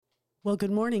Well,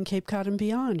 good morning, Cape Cod and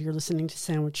beyond. You're listening to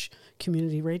Sandwich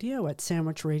Community Radio at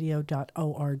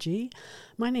sandwichradio.org.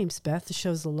 My name's Beth. The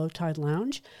show's the Low Tide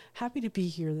Lounge. Happy to be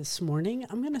here this morning.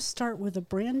 I'm going to start with a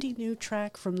brandy new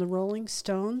track from the Rolling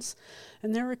Stones,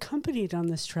 and they're accompanied on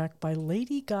this track by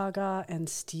Lady Gaga and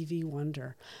Stevie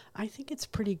Wonder. I think it's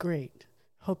pretty great.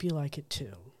 Hope you like it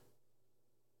too.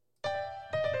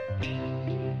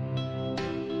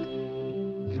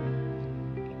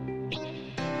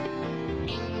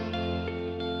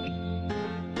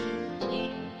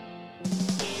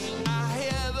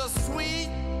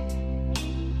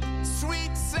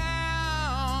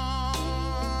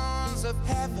 Of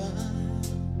heaven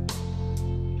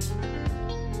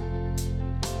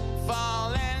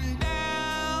falling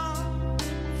down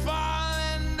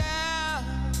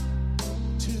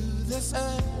to this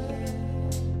earth.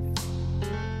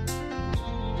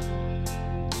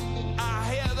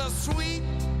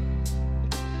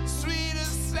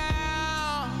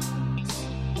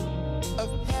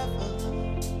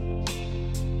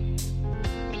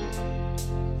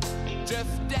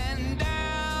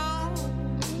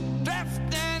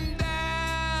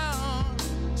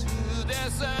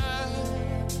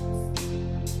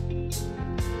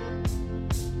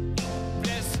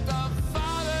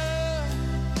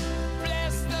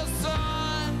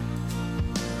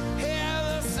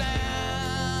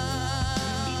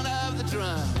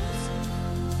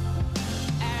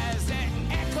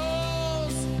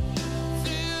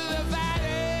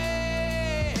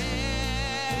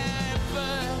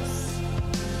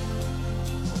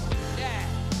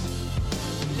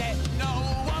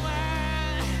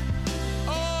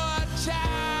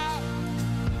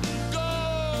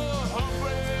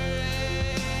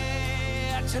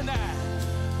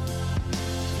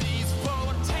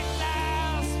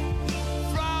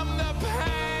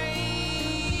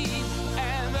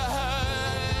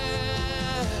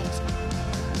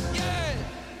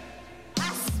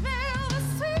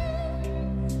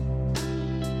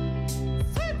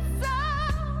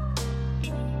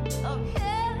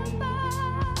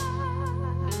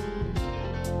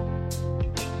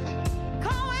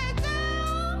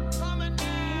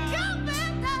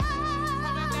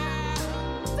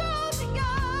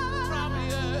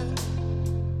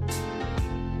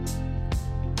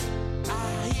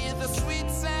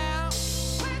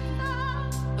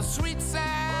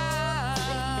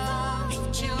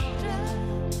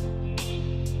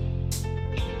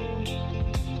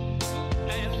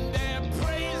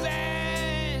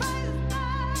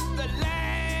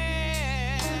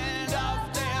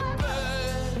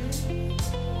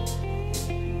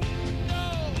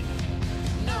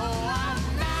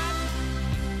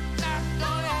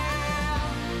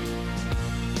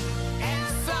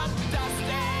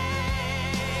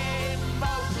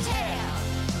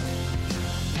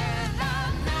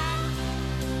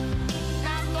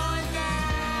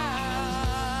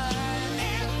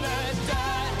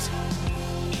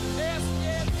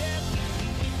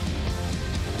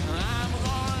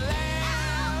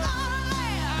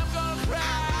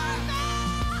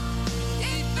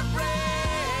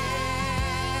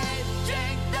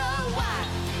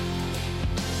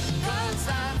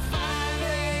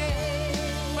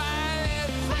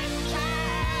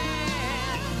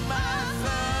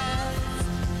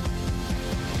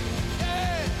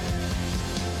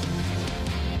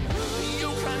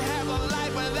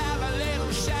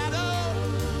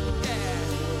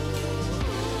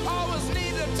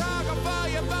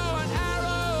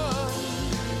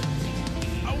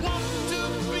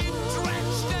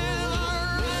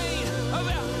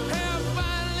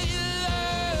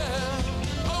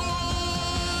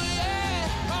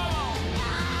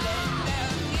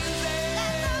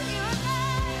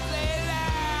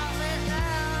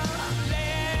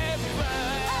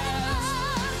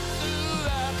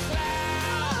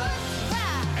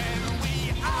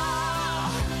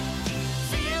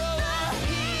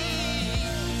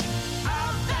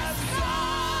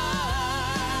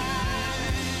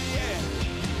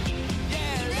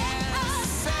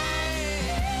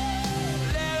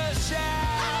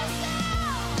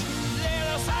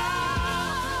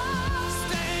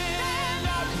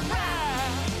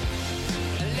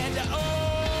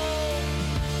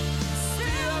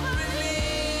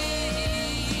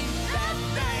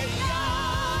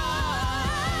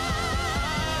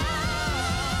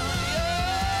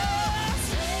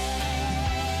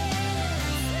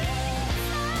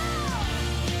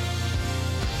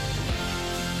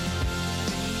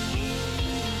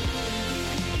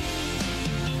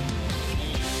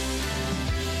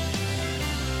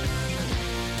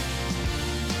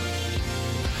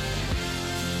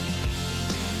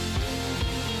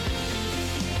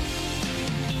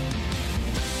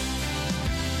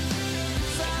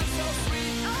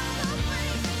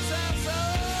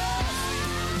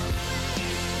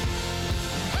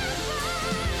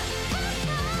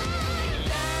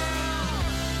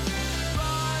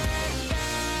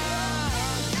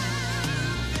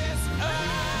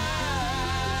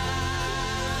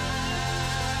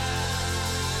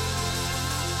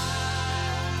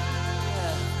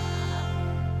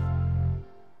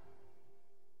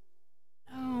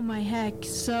 heck.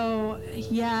 So,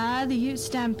 yeah, the Ute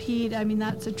Stampede, I mean,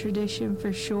 that's a tradition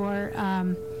for sure.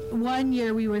 One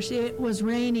year it was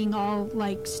raining all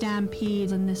like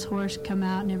stampedes, and this horse come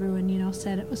out, and everyone,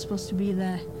 said it was supposed to be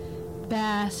the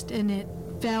best, and it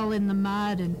fell in the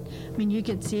mud, and I mean, you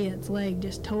could see its leg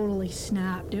just totally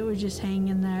snapped. It was just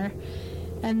hanging there.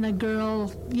 And the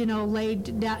girl,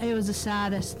 laid down. It was the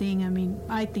saddest thing. I mean,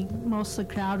 I think most of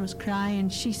the crowd was crying.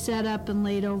 She sat up and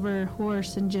laid over her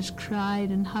horse and just cried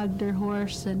and hugged her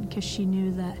horse, and because she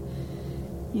knew that,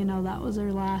 that was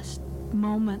her last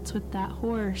moments with that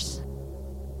horse.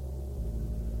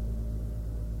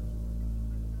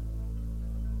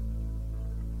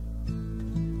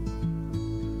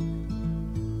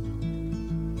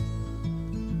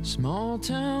 Small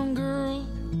town girl,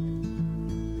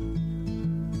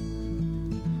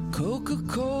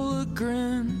 Coca-Cola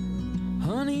grin,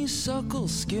 honeysuckle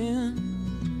skin,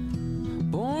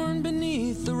 born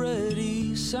beneath the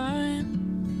ready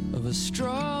sign of a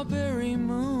strawberry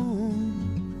moon.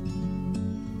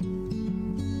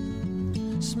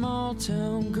 Small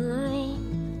town girl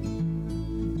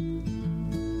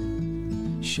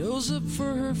shows up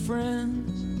for her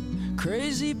friends,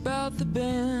 crazy about the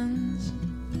bands.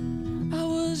 I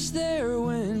was there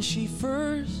when she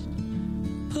first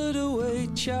put away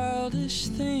childish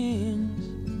things.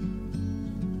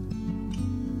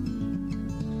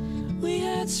 We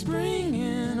had spring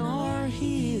in our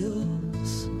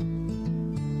heels,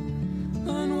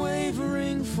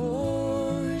 unwavering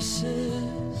forces,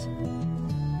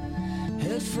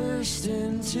 head first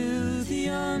into the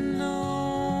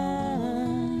unknown.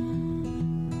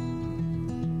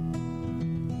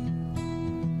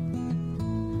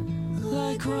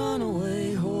 Like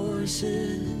runaway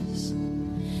horses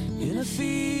in a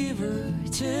fever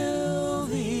till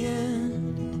the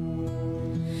end,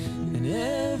 and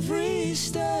every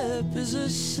step is a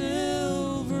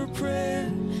silver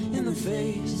prayer in the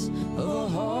face of a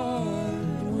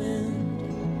hard wind.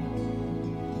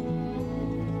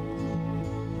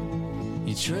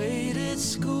 You traded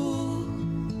school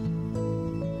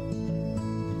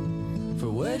for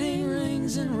wedding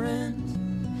rings and rent,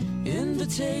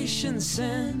 invitation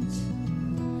sent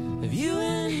of you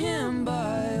and him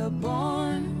by a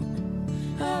barn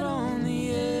out on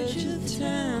the edge of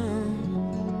town.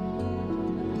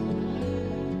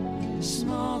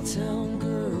 Small town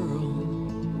girl,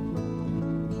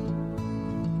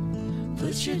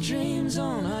 put your dreams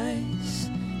on ice,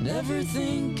 never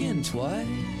thinking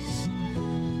twice.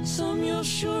 Some you'll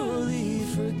surely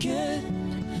forget,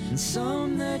 and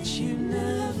some that you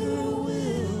never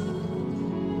will.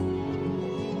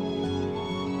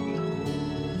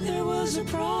 There was a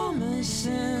promise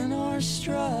in our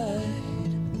stride,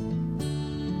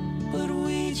 but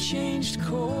we changed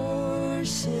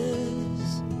courses,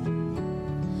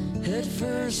 head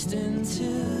first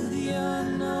into the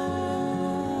unknown.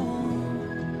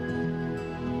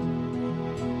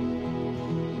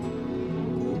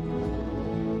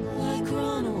 Like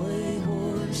runaway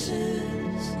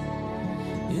horses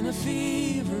in a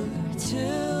fever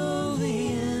till the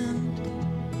end,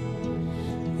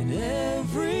 and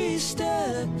every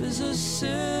step is a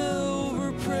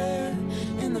silver prayer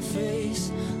in the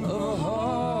face of a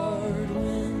hard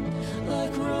wind.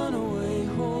 Like runaway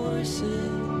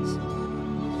horses,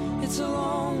 it's a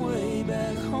long way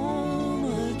back home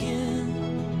again,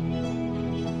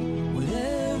 when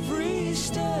every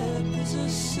step is a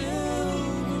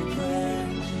silver prayer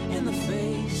in the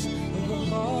face of a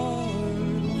hard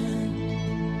wind.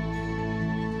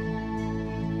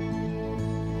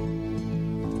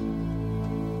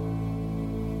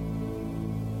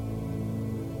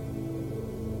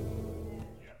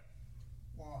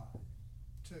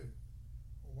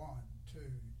 One,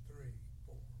 two, three,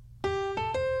 four.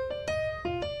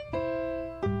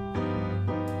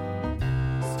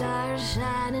 Stars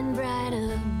shining bright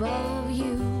above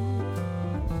you,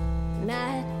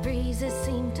 night breezes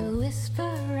seem to whisper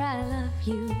I love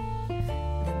you.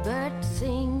 The birds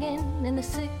singing in the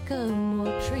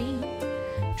sycamore tree,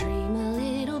 dream a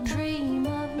little dream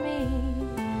of me.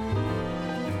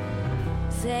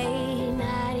 Say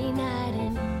nighty night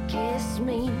and kiss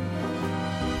me,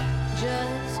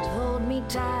 just hold me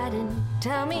tight and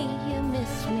tell me you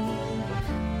miss me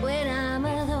when I'm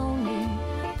alone and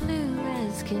blue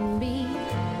as can be.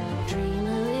 Dream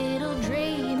a little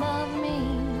dream of me.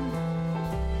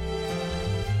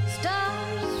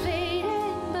 Stars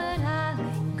fading, but I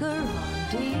linger on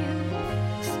to you.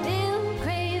 Still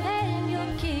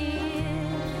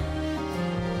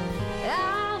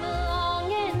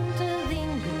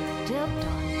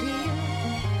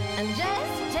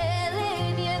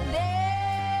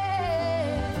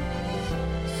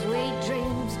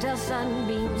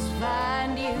sunbeams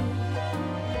find you.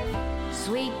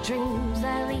 Sweet dreams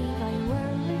that leave all your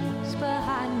worries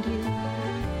behind you.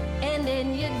 And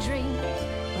in your dreams,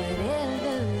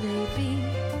 whatever they be,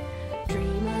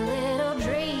 dream a little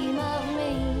dream of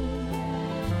me.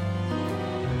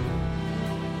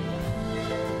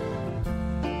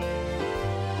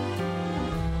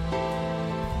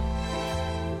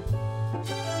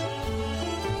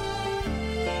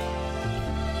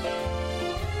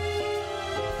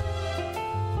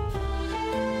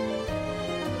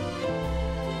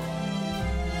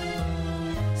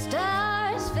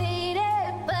 Stars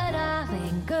faded, but I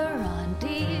linger on,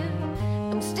 dear.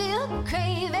 I'm still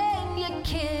craving your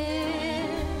kiss,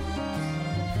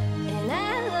 and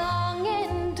I'm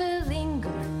longing to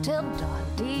linger till dawn,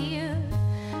 dear.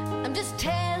 I'm just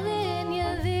telling you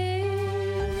this.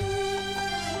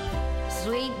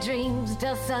 Sweet dreams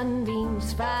till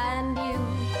sunbeams find you.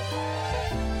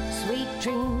 Sweet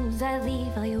dreams that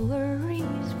leave all your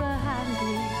worries behind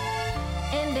you.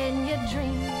 And in your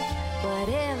dreams,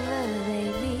 whatever they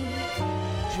be,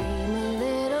 dream a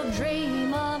little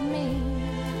dream of me.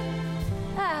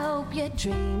 I hope you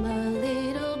dream a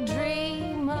little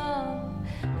dream of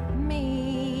me.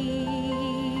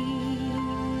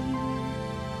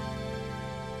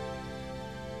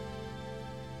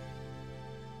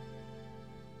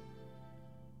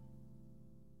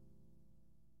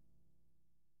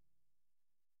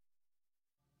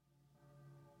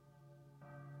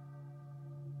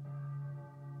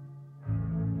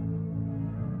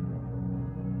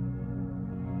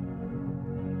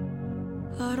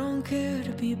 I don't care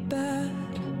to be bad,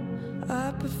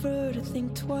 I prefer to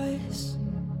think twice.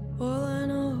 All I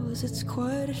know is it's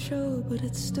quite a show, but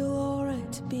it's still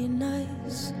alright to be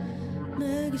nice.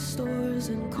 Megastores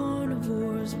and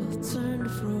carnivores will turn to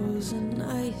frozen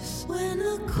ice when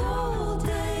the cold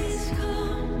days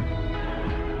come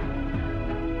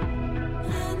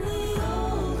and the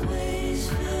old ways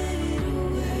fade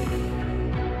away.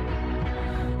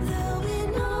 There'll be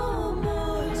no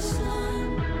more sun,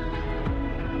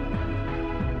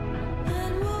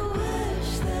 and we'll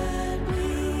wish that we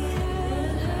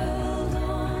had held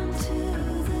on to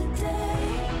the day.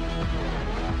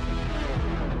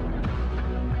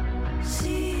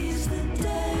 Seize the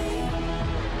day.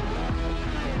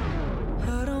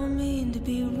 I don't mean to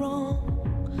be wrong,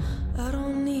 I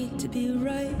don't need to be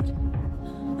right.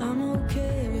 I'm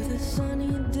okay with a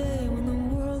sunny day when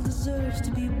the world deserves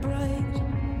to be bright.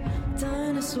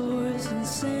 Dinosaurs and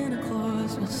Santa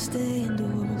Claus will stay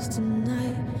indoors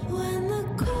tonight when the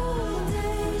cold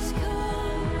days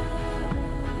come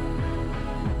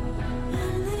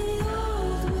and the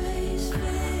old ways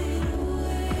fade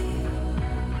away.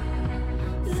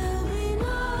 There'll be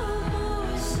no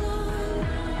more sun,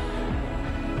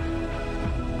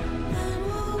 and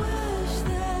we'll wish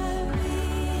that we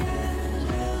had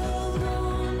held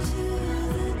on to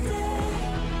the day.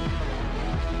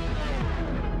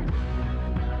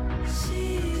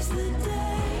 Seize the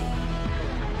day.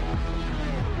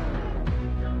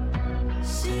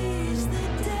 Seize the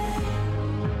day.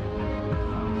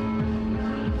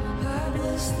 I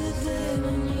bless the day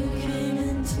when you came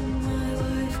into my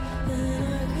life, and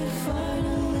I could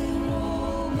finally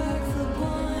roll back the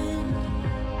blind.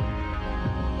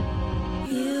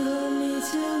 You helped me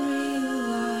to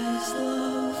realize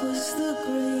love was the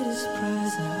greatest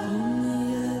prize. I only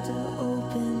had to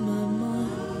open my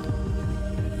mind.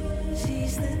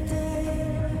 Seize the day.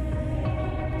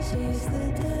 Seize the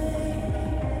day.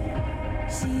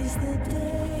 Seize the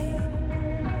day.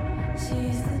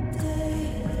 Seize the day.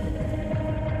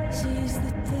 Seize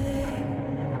the day.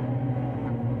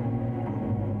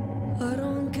 I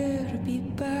don't care to be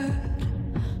bad,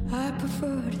 I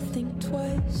prefer to think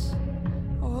twice.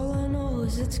 All I know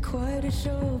is it's quite a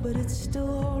show, but it's still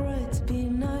alright to be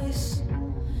nice.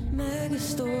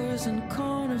 Megastores and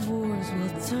carnivores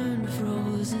will turn to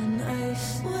frozen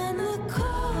ice when the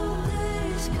cold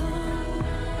days come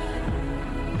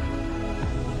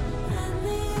and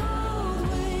the old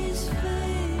ways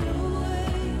fade away.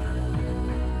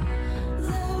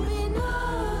 There'll be no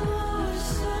more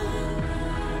sun,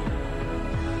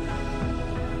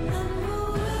 and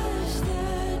we'll wish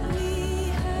that we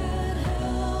had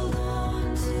held on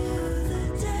to the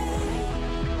day.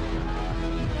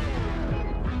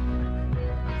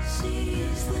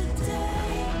 Seize the day.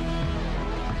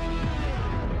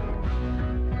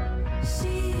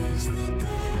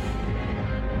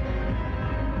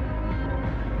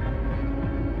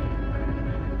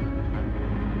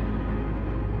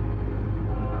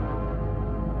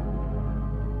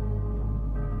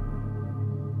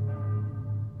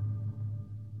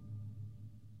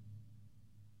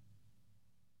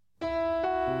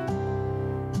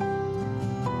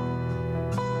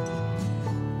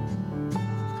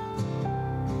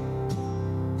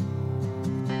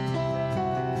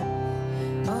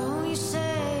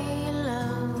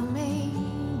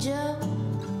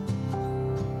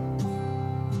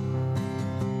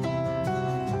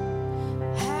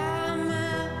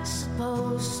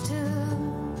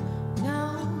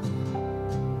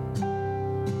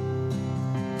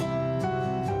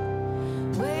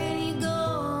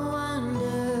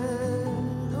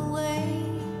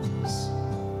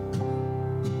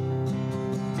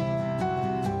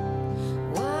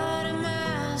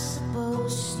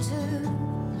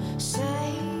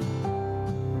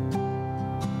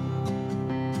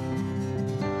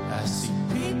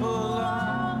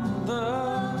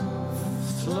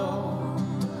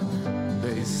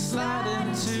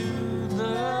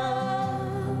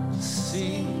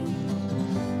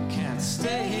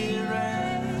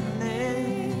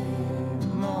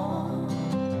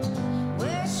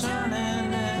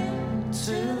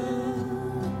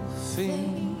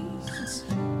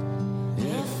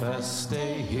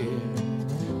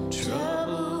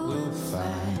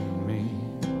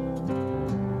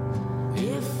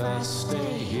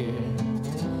 here,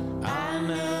 I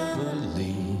never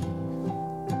leave.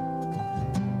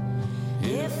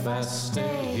 If I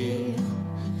stay here,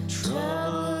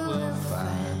 trouble will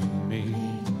find me.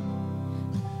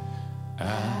 I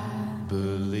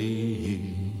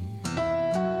believe.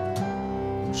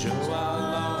 Joe,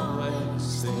 I'll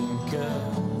always think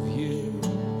of you.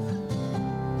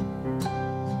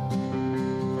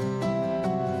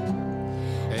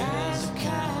 As a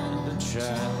kind of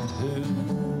child who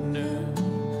knew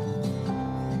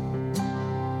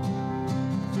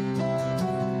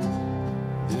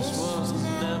this was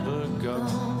never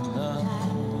gonna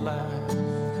last.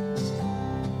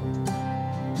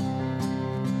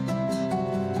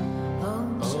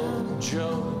 Oh,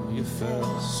 Joe, you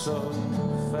fell so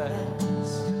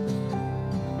fast.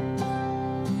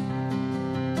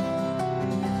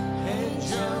 Hey,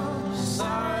 Joe,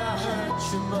 sorry I hurt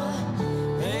you, but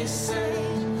they say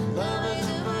love is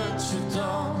a virtue,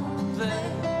 don't they?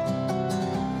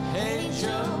 Hey,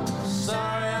 Joe,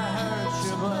 sorry I hurt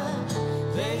you, but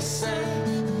they say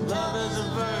love is a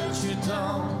virtue,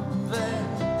 don't they?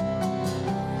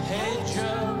 Hey,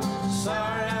 Joe,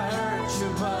 sorry I hurt you,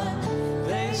 but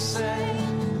they say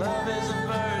love is a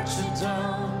virtue,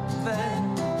 don't they?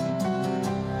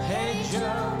 Hey,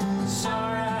 Joe,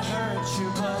 sorry I hurt you,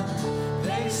 but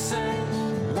they say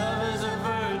love is a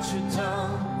virtue,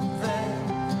 don't they?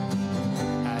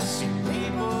 I see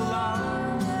people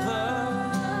on the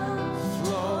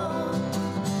floor,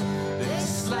 they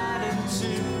slide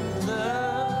into the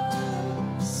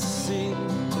sea.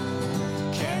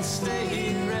 Can't stay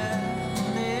here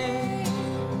anymore.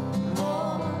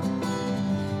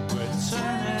 We're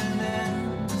turning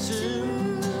into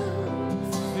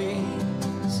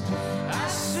fiends. I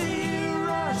see you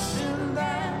rushing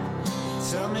down.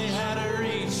 Tell me how to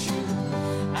reach you.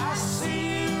 I see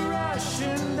you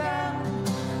rushing down.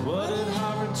 What did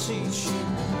Harvard teach you?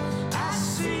 I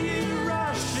see you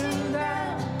rushing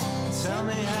down. Tell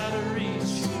me how to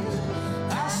reach you.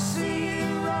 I see you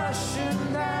rushing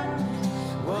down.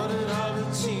 What did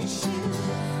Harvard teach you?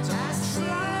 I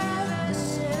try to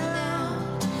sit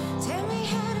down. Tell me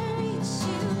how to reach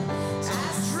you. I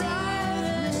try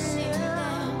to sit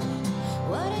down.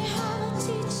 What did Harvard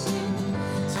teach you?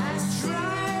 I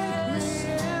try to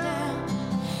sit down.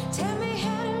 Tell me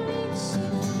how to reach you.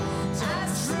 I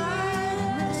try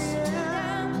to sit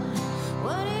down.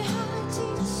 What did Harvard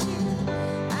teach you?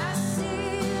 I see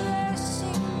you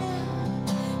rushing down.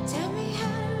 Tell me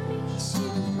how to reach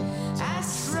you. I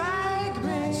try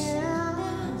to sit down.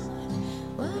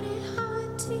 What did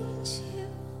Harvard teach you?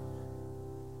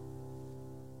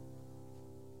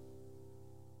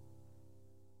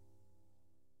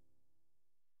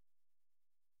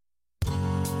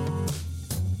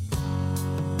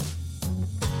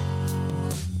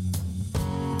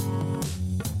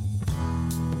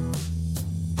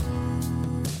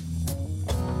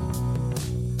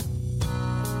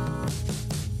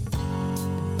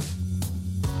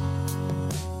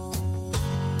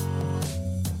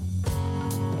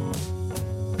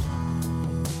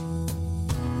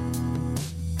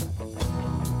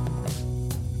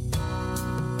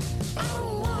 I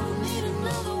don't wanna meet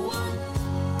another one,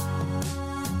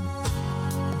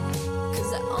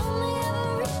 'Cause I only ever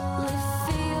really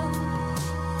feel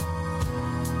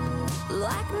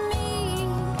like me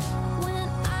when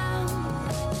I'm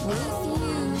with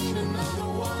you. need another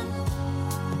one.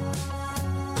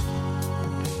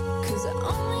 'Cause I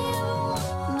only ever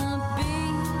wanna be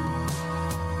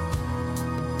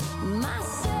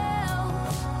myself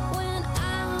when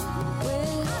I'm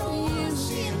with you.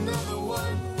 See another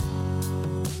one.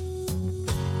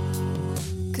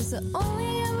 'Cause I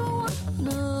only ever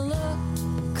wanna look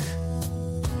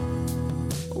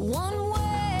one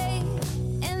way,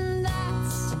 and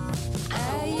that's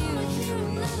at you. Hear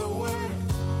another word.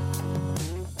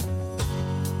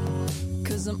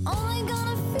 'Cause I'm only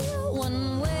gonna feel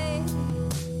one way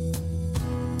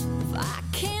if I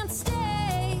can't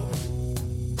stay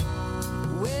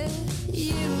with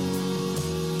you.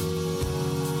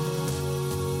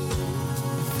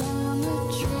 From a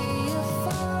tree of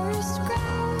forest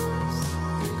grass,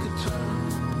 It could turn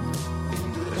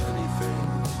into anything.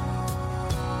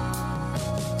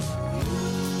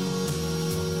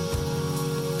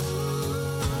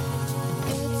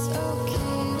 it's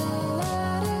okay to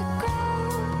let it go.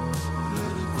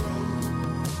 Let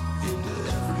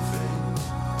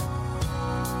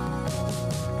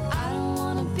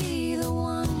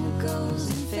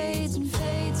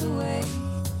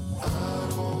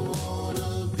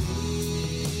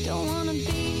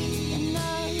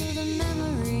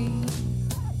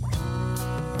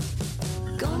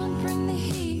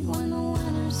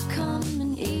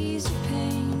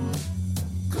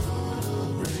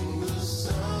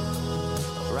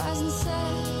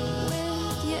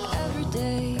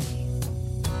day.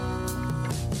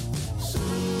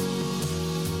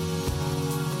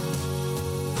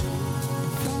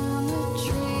 From a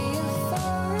tree of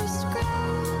forest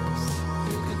grass,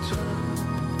 You could turn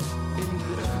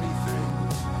into anything.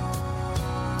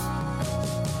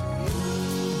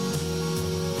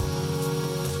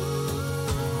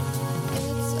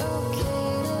 it's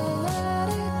okay to let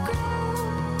it grow.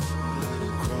 Let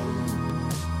it grow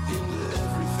into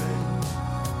everything.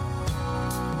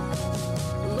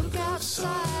 Look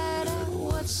outside at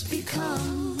what's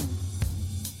become.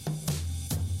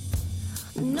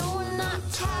 No, we're not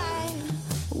tied.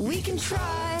 We can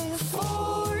try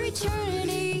for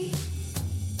eternity.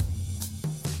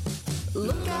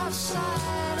 Look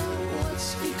outside at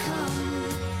what's become.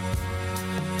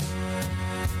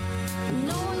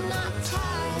 No, we're not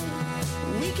tied.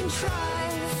 We can try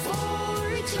for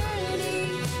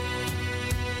eternity.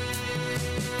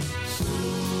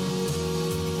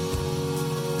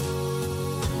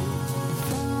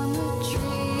 From a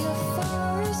tree of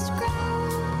forest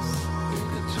grass, You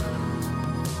could turn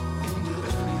into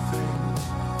anything.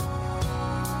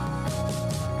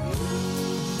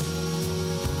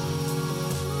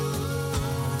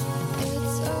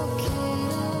 it's okay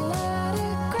to let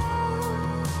it grow.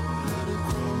 Let it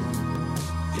grow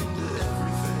into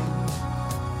everything.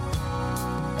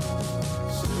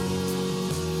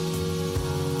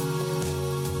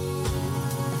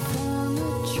 From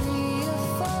a tree of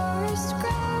forest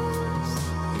grass,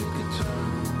 You could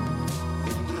turn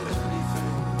into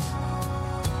anything.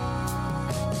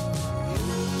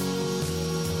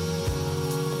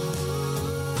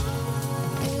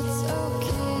 it's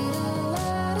okay to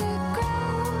let it grow.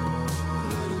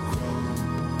 Let it grow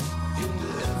into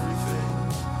everything.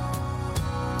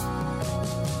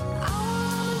 I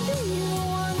wanna be the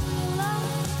one you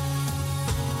love.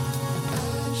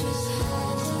 I just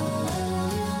had to let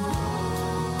you know.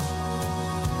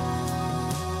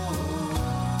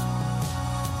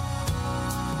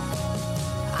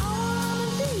 I wanna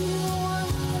be the one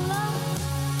you love.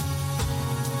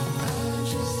 I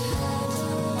just had to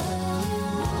let you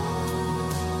know.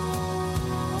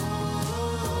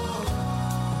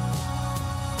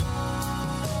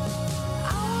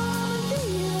 I wanna be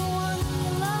the one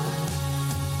you love.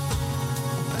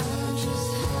 I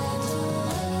just had to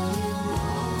let you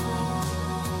know.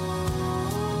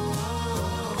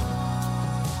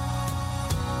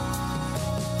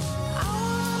 I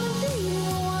wanna be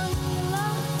the one you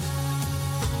love.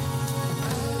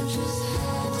 I just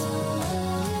had to let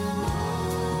you know.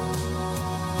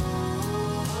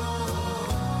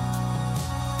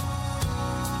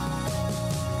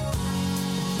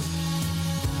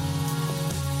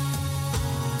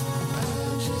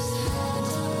 I just had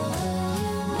to let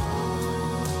you know.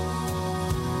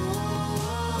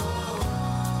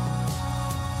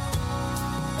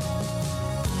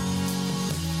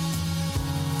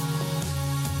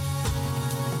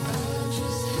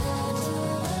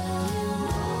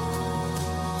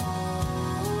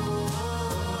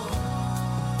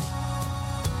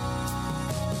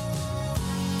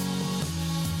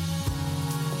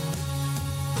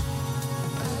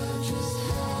 I just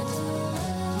had to let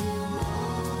you know.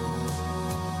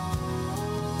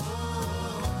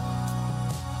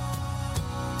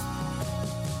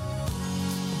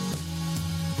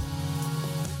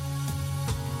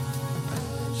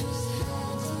 I just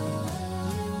had to let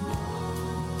you know.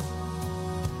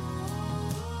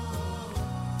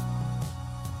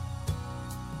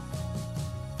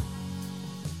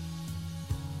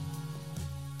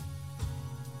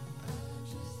 I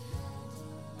just had to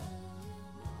let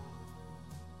you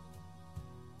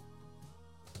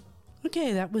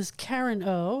Okay, that was Karen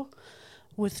O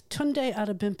with Tunde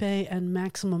Adebimpe and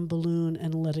Maximum Balloon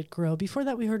and Let It Grow. Before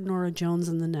that, we heard Nora Jones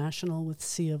and the National with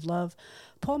Sea of Love,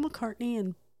 Paul McCartney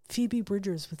and Phoebe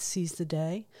Bridgers with Seize the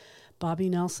Day, Bobby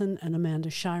Nelson and Amanda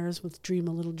Shires with Dream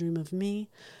a Little Dream of Me,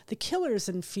 The Killers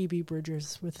and Phoebe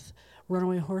Bridgers with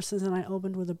Runaway Horses, and I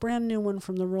opened with a brand new one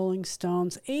from the Rolling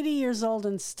Stones, 80 years old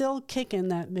and still kicking,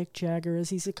 that Mick Jagger,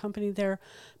 as he's accompanied there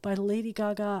by Lady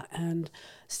Gaga and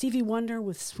Stevie Wonder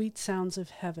with Sweet Sounds of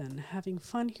Heaven. Having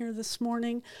fun here this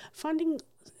morning,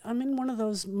 I'm in one of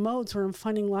those modes where I'm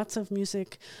finding lots of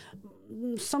music.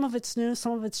 Some of it's new,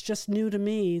 some of it's just new to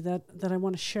me that I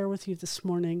want to share with you this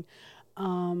morning.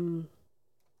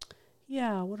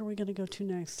 Yeah, what are we going to go to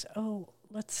next? Oh,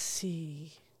 let's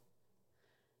see.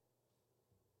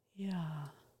 Yeah.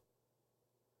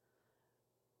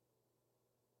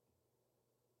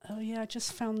 Oh, yeah, I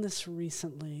just found this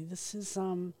recently. This is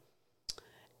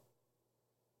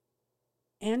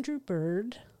Andrew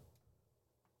Bird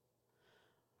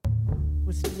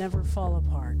with Never Fall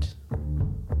Apart.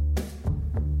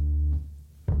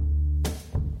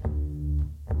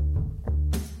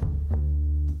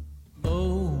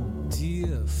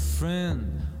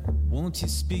 friend, won't you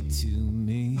speak to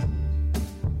me?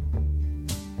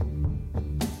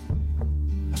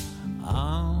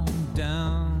 I'm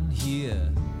down here,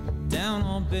 down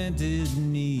on bended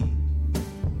knee.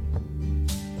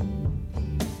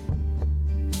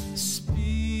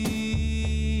 Speak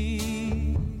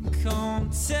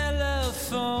on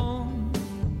telephone,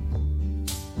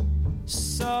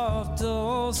 soft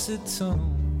dulcet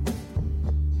tone.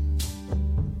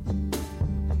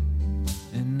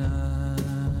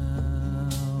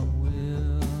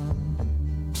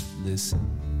 Listen.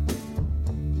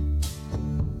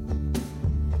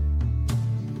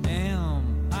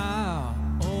 Am I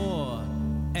or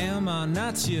am I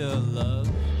not your love?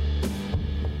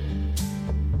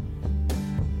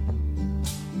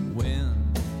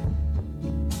 When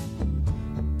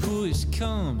push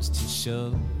comes to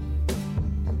shove,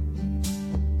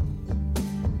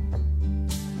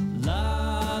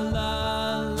 la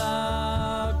la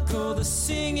la, call the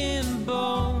singing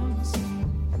bones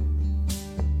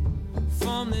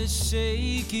from this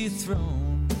shaky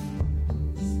throne,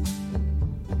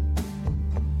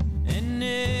 and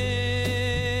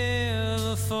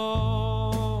never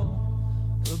fall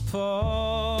apart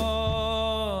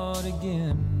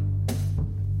again,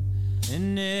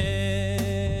 and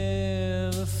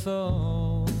never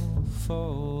fall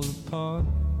apart.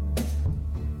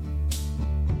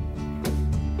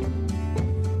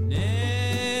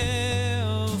 Never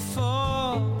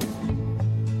fall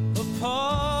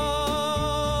apart.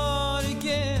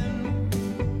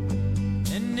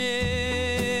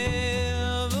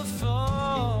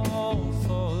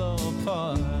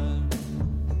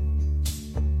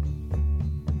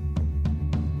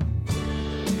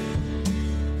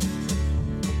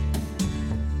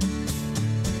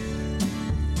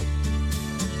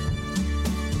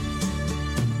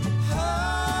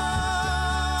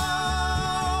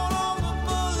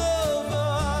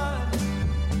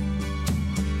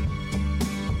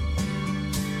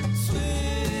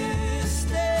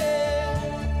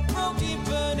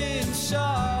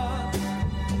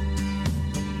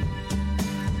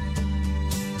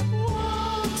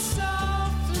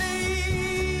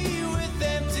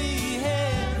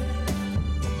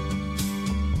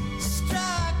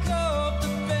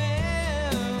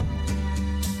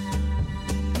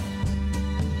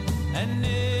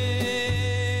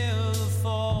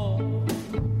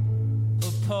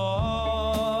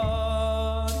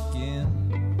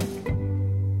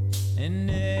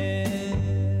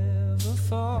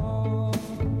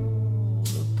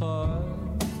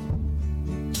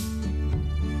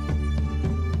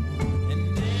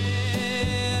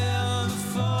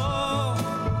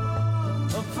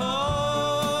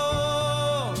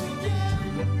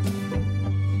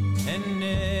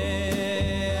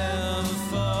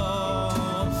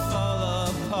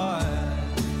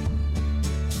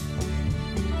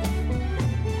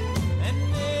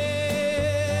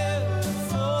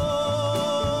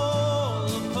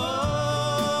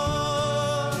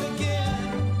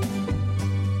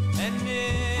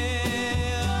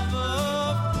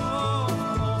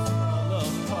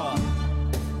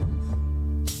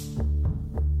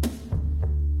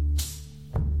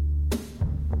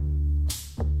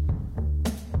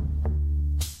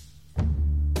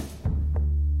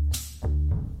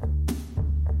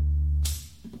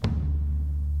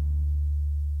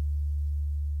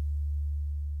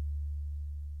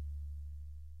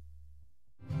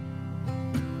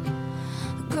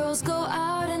 Girls go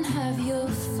out and have your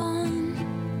fun,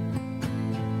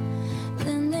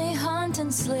 then they hunt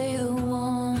and slay the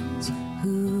ones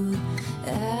who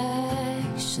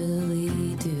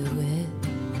actually do it.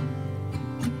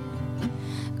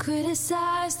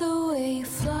 Criticize the way you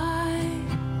fly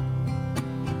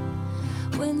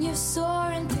when you're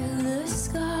soaring through the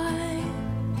sky.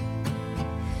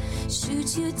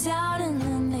 Shoot you down and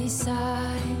then they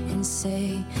sigh and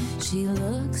say she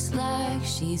looks like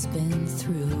she's been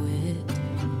through it.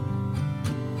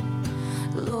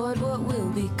 Lord, what will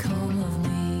become of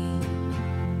me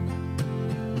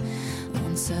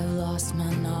once I've lost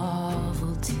my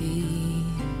novelty?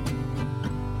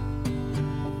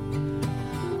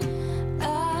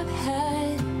 I've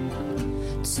had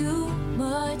too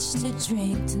much to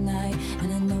drink tonight,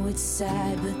 and I know it's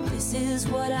sad, but this is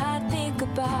what I think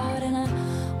about. And I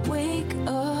wake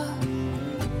up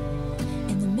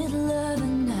in the middle of the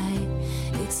night,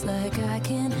 it's like I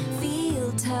can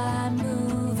feel time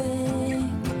moving.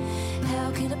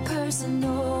 How can a person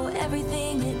know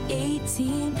everything at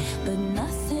 18 but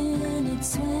nothing at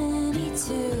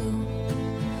 22?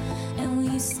 And will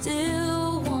you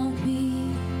still want me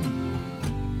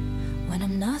when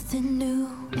I'm nothing new?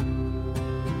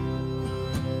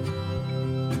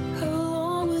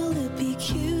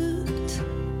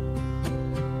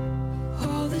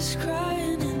 is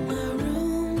crying in my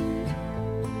room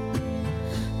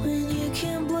when you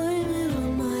can't blame it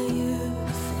on my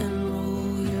youth and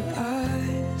roll your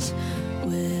eyes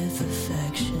with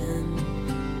affection.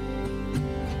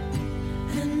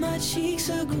 And my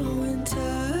cheeks are growing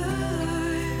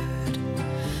tired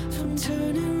from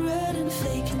turning red and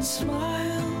faking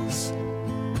smiles.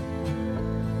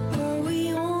 Are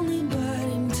we only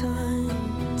biding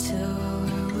time till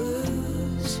I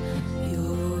lose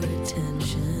your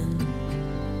attention?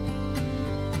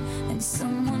 And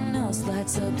someone else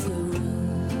lights up the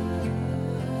room.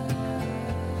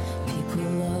 People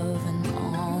love an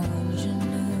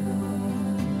ingenue.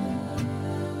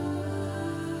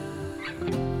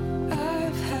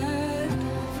 I've had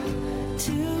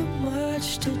too much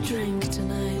to drink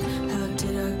tonight. How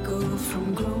did I go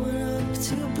from growing up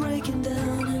to breaking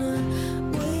down? And I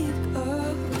wake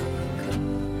up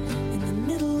in the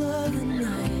middle of the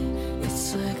night.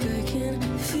 It's like I can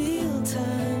feel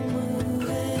time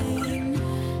moving.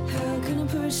 How can a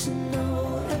person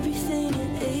know everything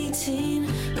at 18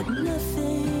 but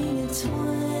nothing at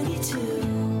 22?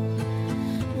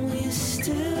 Will you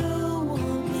still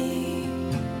want me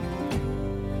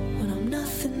when I'm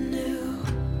nothing new?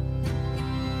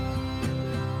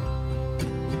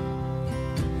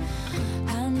 I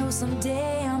know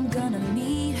someday I'm gonna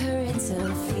meet her. It's a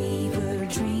fever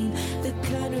dream, the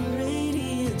kind of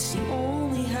radiance you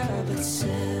only have at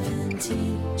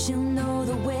 17. She'll know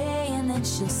the way and then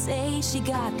she'll say she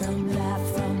got the laugh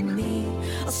from me.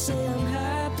 I'll say I'm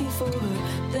happy for her,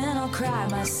 then I'll cry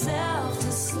myself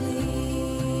to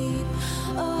sleep.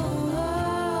 Oh,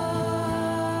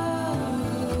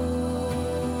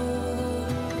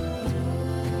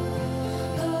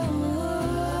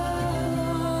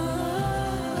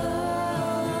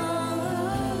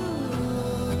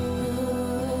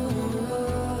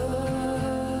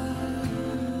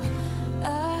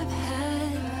 I've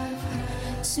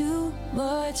had too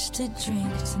much to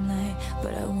drink tonight,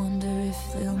 but I wonder if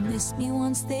they'll miss me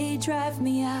once they drive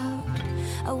me out.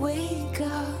 I wake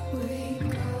up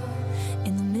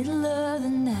in the middle of the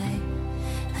night,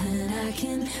 and I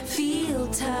can feel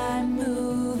time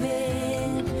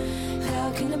moving.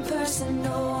 How can a person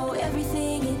know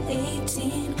everything at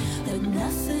 18 but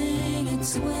nothing at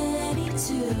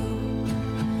 22?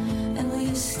 And will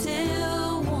you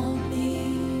still want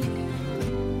me?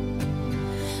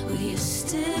 Will you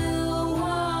still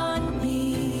want me?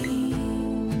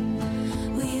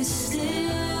 Will you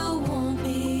still want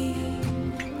me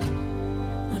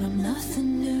when I'm nothing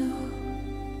new?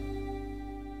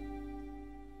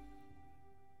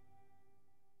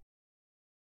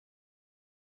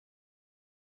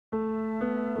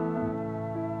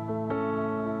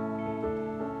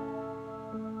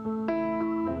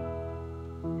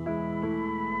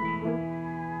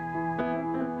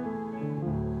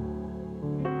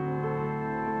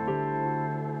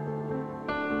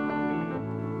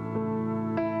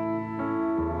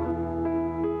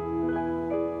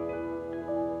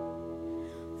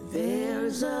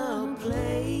 There's a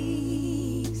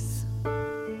place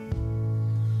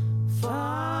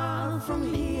far from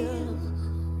here,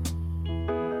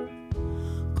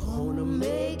 gonna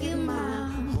make it my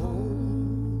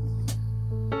home.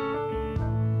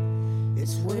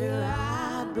 It's where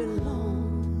I belong.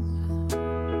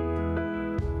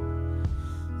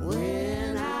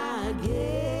 When I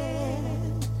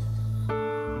get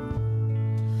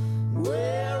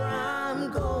where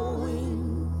I'm going,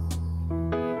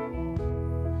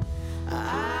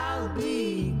 I'll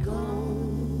be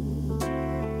gone.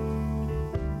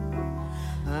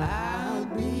 I'll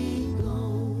be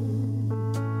gone.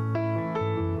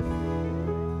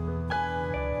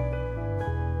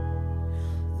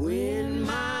 When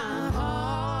my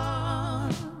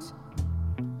heart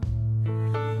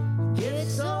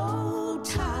gets so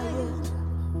tired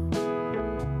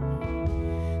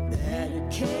that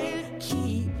it can't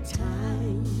keep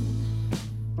time,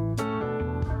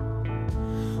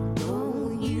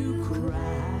 don't you cry.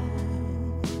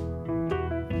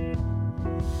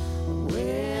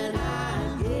 When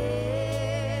I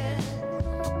get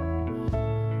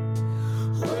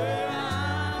where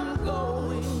I'm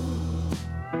going,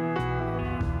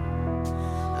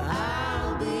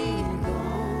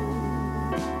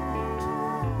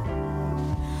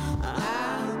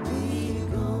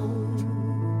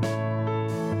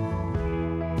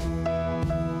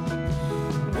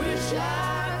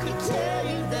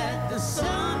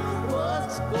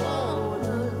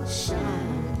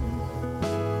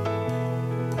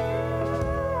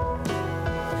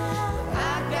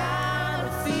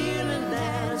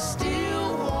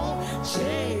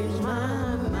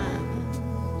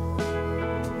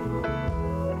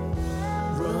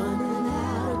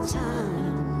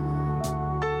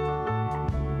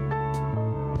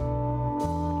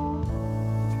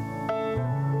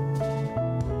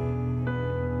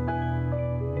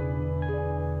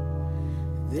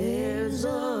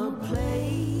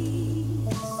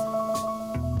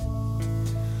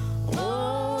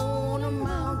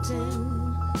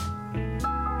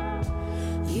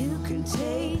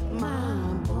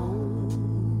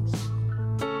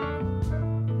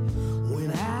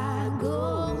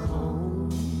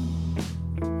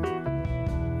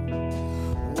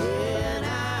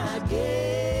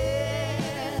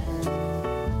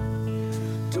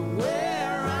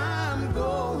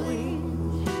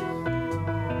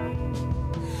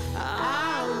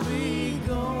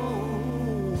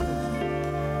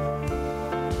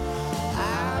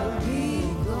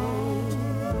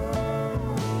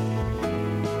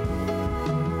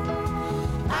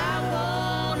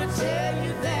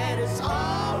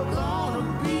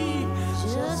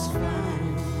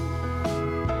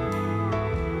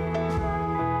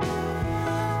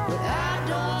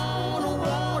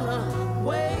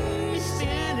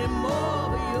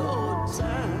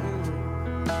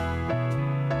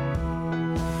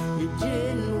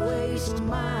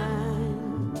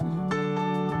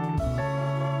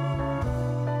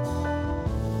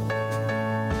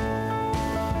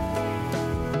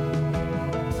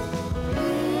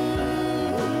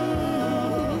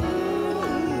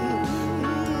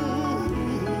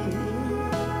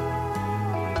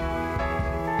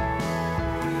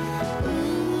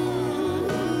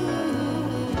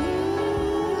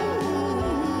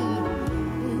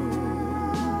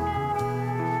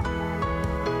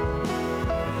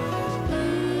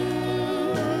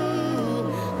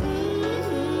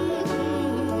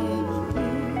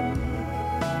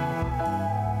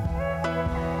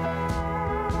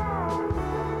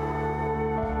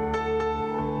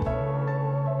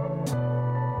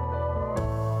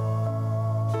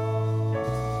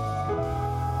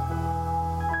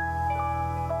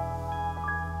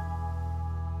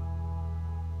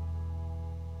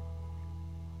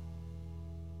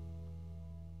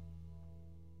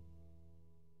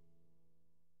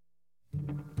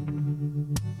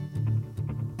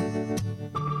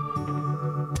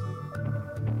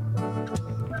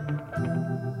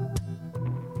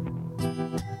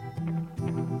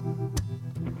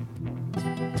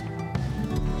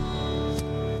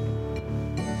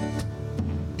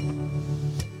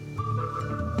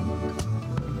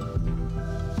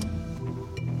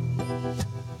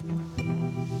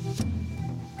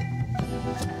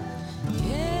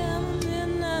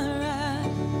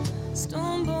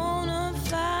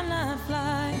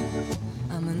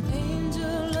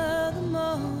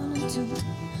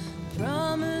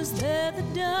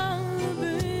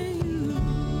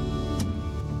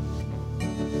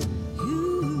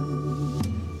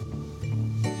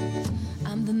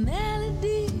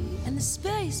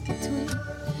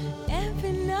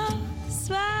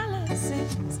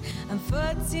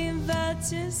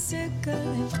 about you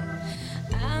circling.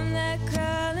 I'm that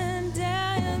crawling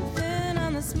dying thing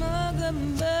on the smoke up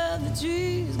above the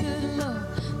trees. Good Lord,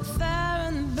 the fire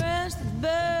on the branch that's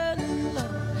burning,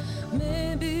 Lord.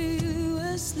 Maybe you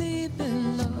were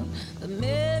sleeping, Lord, but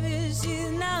maybe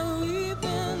she's not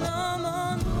weeping no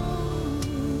more.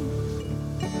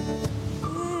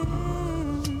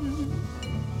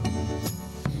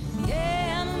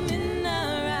 Yeah, I'm a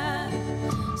midnight ride,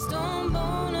 stone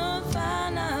bone or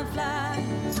fire night fly.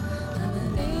 I'm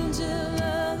an angel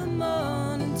of the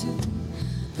morning too.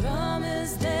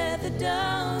 Promise that the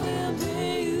dawn will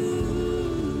bring you.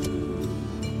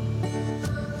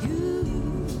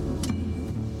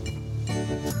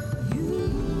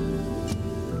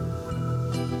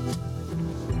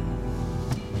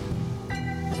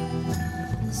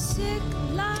 The sick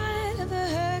light of the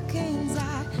hurricane's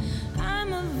eye.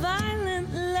 I'm a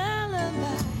violent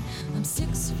lullaby. I'm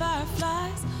 6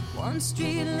 fireflies, 1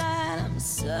 street light. I'm a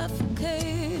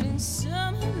suffocating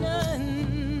summer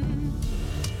night.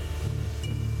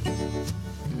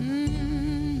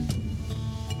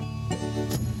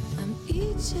 I'm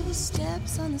each of the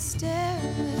steps on the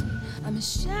stairway. I'm a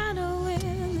shadow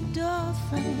in the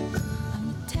doorframe.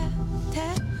 I'm the tap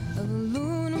tap of a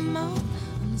lunar moth.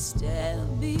 I'm the stale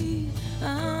bee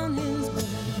on his bed.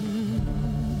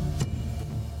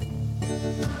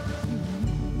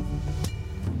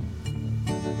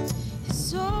 His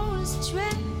soul is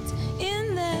trapped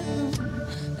in that room,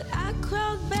 but I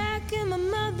crawled back in my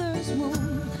mother's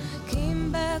womb.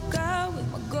 Came back out with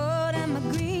my gold and my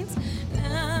greens.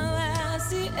 Now I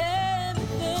see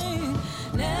everything.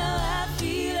 Now I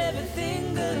feel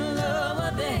everything. Good Lord,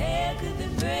 what the hell could they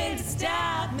bring to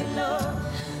stop me, Lord?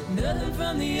 Nothing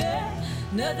from the earth,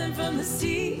 nothing from the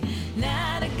sea.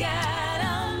 Not a God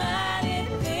Almighty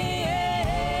thing.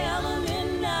 Yeah, I'm a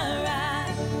midnight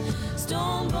ride,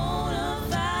 stone bone of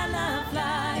fire night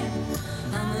fly.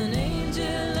 I'm an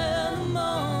angel of the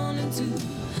morning too.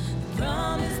 The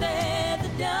promise that the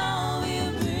dawn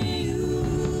will bring you.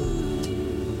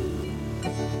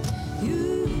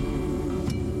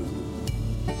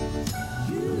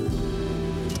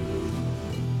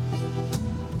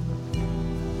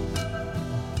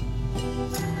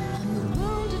 I'm the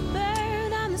wounded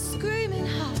bird, I'm the screaming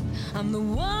heart. I'm the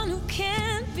one who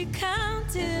can't be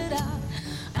counted out.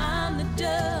 I'm the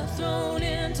dove thrown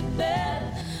into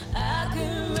bed. I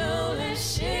can roll and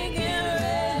shake and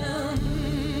rattle.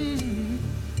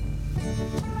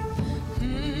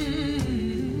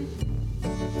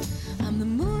 I'm the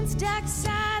moon's dark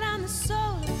side, I'm the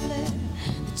solar flare.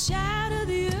 The child of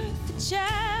the earth, the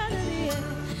child of the air.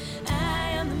 I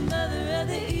am the mother of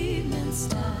the evening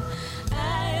star.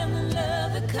 I am the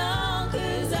love that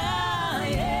conquers all.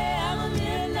 Yeah, I'm a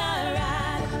midnight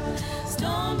rider,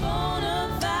 stone bone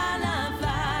of fire night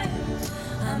fly.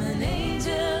 I'm an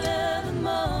angel of the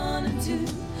morning too.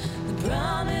 The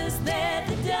promise that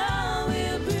the dawn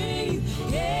will bring you.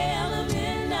 Yeah, I'm a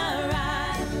midnight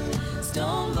rider,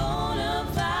 stone bone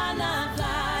of fire night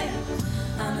fly.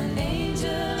 I'm an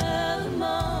angel of the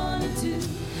morning too.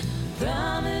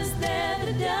 Promise that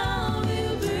the dawn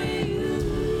will bring you.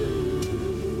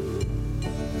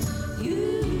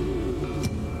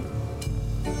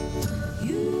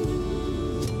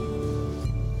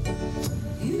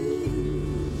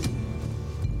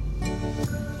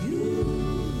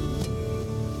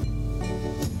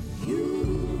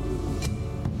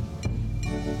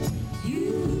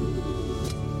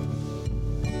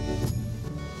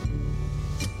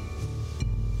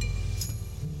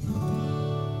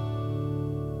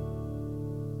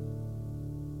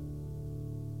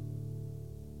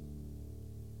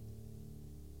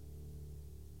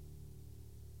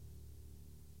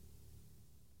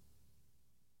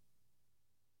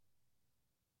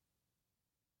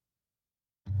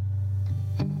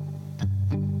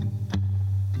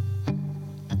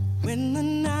 When the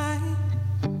night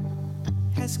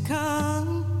has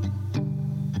come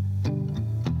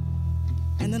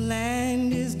and the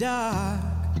land is dark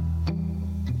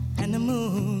and the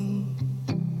moon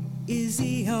is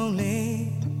the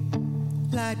only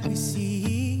light we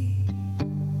see,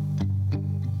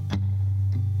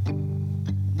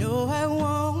 no, I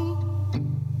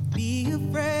won't be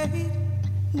afraid.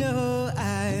 No,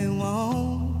 I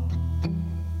won't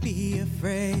be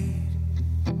afraid.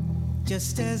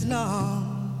 Just as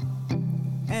long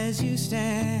as you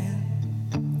stand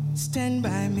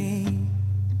by me.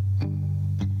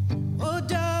 Oh,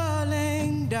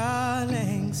 darling,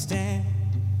 darling, stand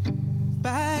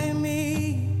by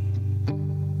me.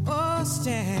 Oh,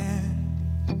 stand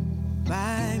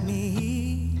by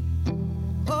me.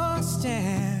 Oh,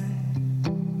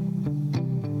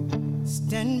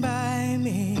 stand by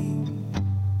me.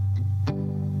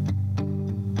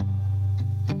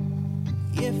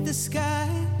 if the sky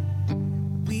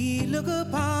we look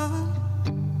upon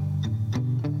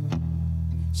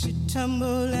should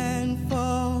tumble and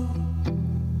fall,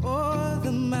 or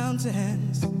the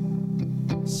mountains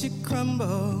should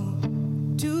crumble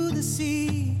to the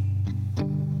sea,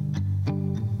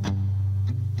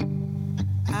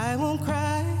 I won't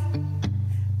cry,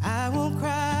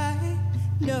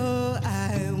 no,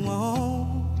 I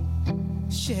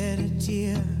won't shed a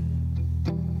tear,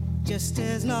 just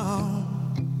as long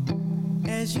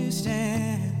as you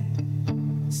stand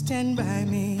by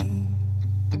me.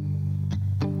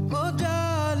 Oh,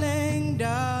 darling,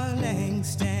 darling,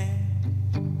 stand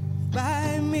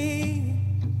by me.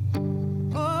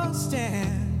 Oh,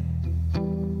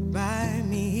 stand by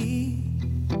me.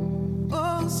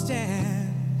 Oh,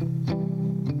 stand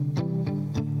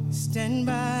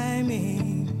by me.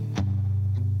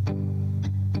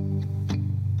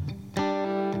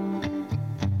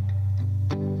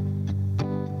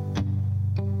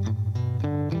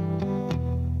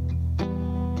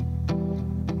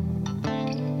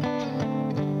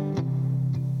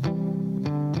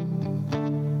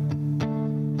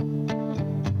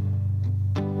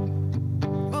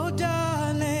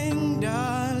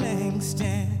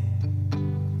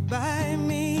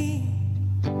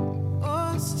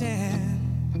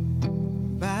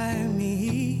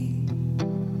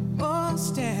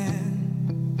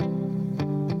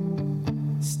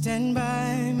 Stand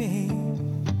by me,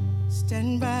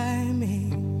 stand by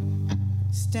me,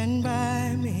 stand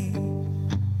by me,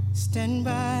 stand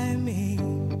by me.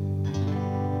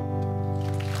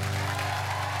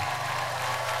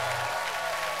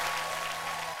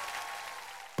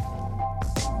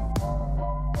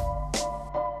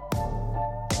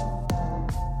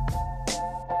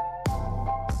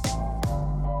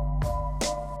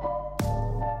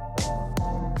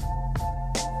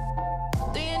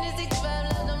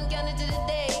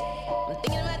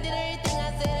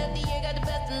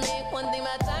 One thing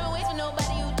about time, I wait for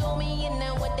nobody who told me, and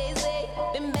now what they say.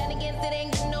 Been bad against it,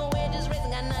 ain't getting nowhere.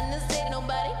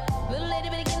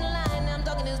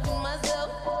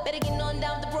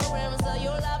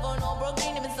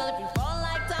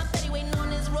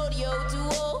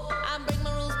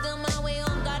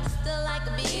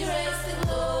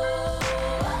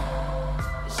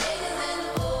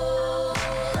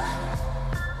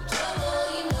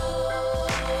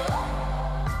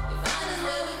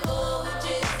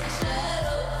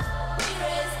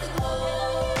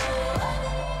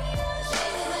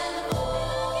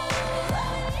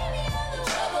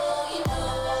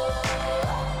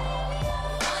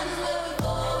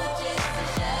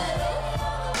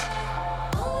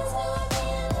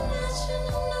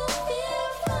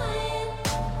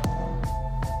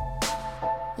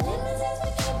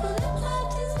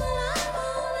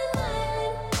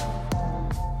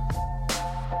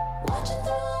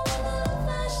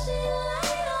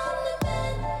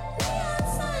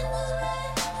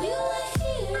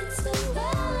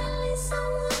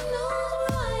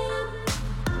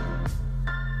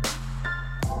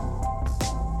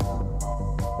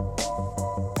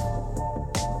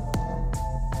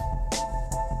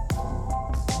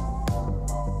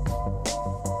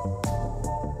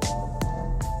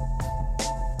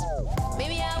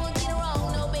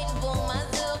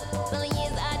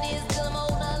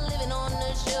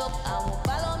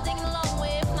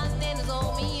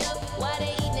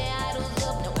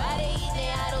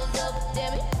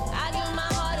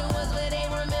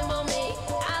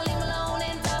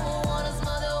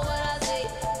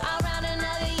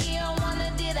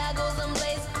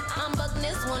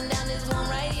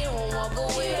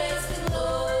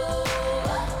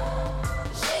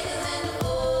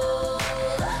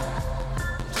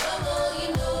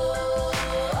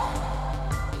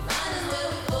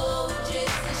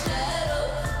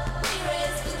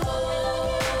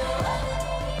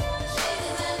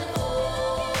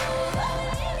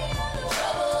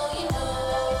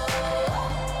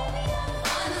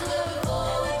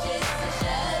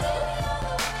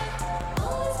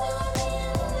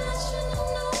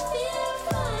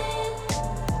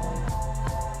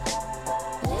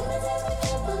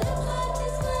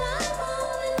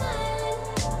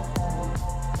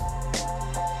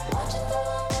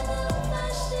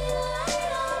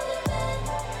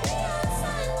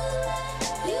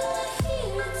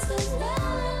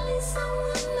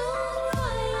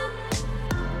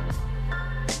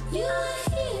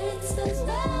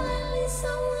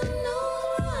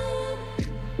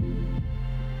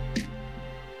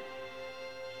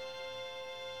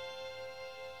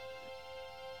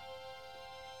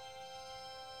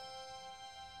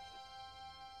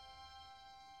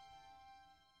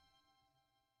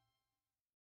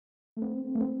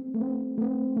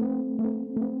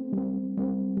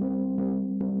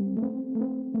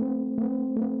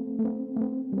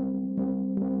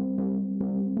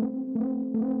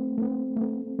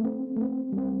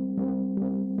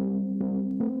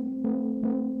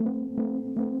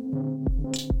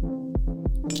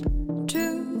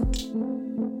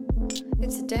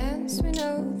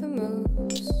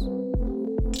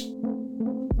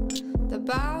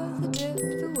 the depth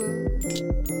of the world.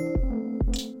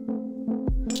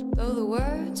 Though the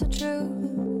words are true,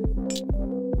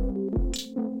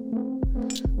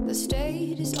 the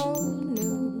state is old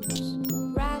news.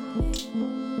 Wrap me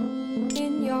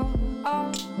in your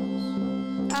arms.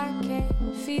 I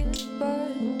can't feel it,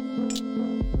 but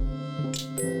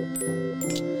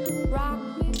rock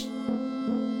me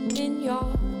in your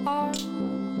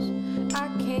arms. I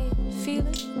can't feel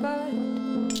it, but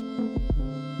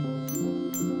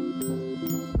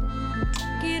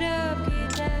get up,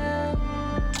 get down,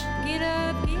 get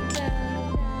up, get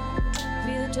down.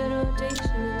 Feel the turn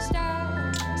rotation and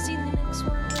start. See the next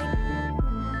one waiting.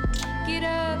 Get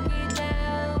up, get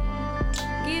down,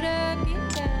 get up,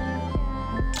 get down,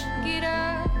 get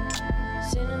up.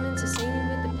 Sentiments are singing,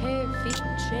 but the pair of feet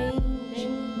change.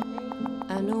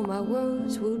 I know my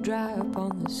words will dry up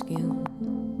on the skin,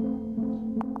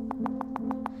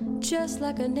 just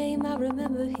like a name I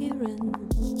remember hearing.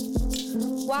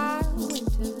 Wild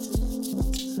winters,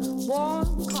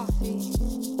 warm coffee,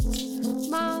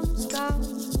 mom's gone.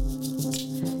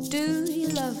 Do you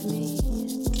love me?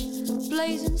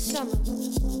 Blazing summer,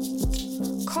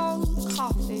 cold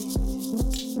coffee,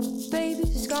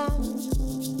 baby's gone.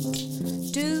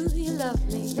 Do you love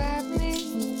me? Wrap me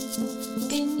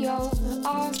in your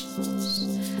arms.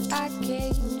 I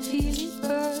can't feel it,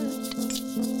 but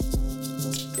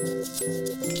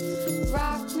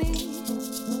rock me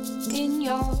in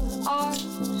your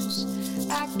arms.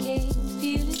 I can't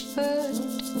feel it, but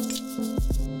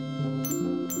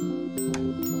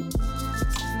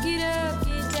get up,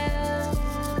 get down,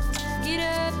 get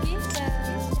up, get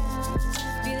down.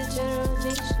 Feel the turn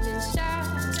rotation and start.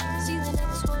 See the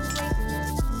next one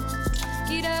waiting.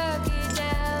 Get up, get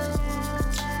down,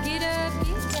 get up,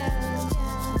 get down,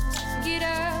 get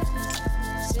up.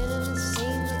 Sentiments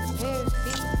seem like a pair of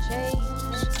feet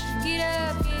change. Get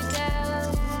up, get down,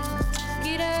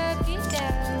 get up, get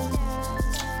down.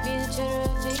 Feel the turn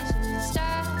rotation and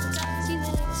start. See the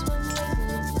next one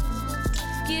waiting.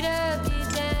 Get up, get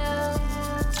down,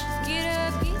 get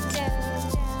up, get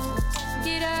down,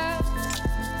 get up.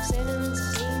 Sentiments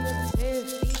seem like a pair of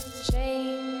feet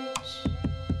change.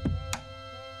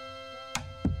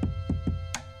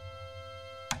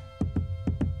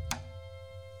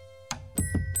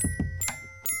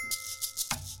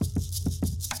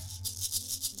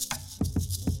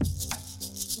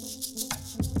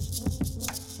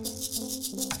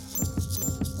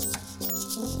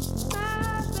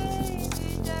 My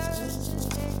baby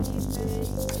doesn't anything.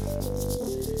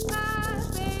 My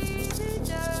baby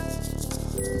does.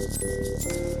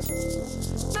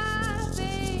 My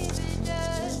baby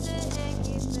doesn't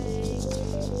anything.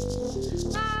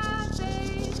 My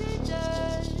baby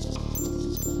does.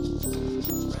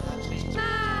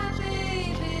 My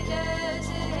baby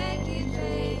doesn't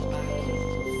anything.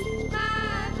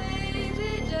 My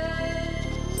baby does.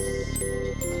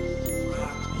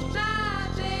 My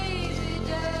baby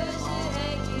doesn't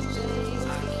anything.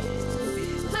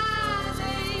 My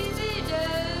baby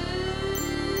does.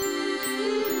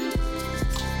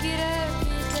 Get up,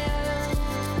 get down,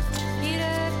 get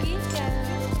up, get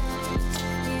down.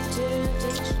 Get to the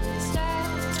rotation and start.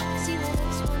 See the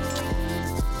next one waiting.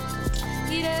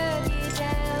 Get up, get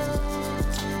down,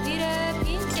 get up,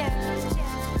 get down,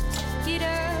 get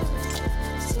up.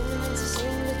 Sentiments are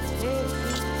singing with the pair of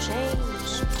feet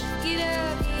change. Get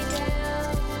up, get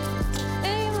down,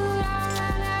 they move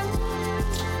around and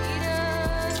get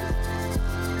up.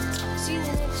 See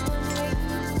the next one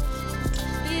waiting.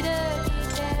 Get up, get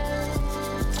down,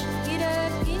 get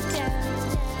up, get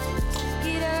down,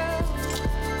 get up.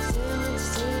 Sentiments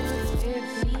sing with the pair of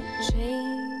feet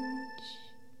change.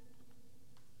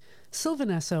 Sylvan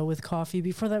Esso with Coffee.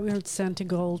 Before that, we heard Santa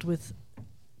Gold with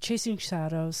Chasing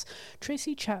Shadows,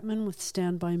 Tracy Chapman with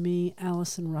Stand By Me,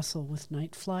 Allison Russell with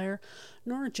Night Flyer,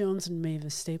 Nora Jones and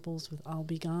Mavis Staples with I'll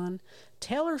Be Gone,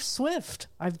 Taylor Swift.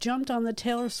 I've jumped on the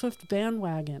Taylor Swift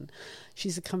bandwagon.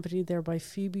 She's accompanied there by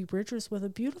Phoebe Bridgers with a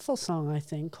beautiful song, I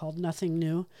think, called Nothing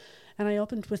New. And I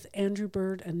opened with Andrew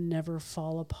Bird and Never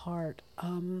Fall Apart.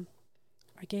 I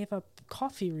gave up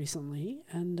coffee recently,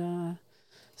 and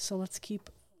so let's keep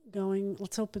going.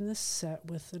 Let's open this set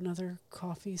with another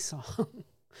coffee song.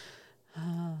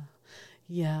 I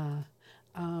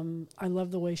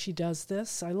love the way she does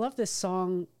this. I love this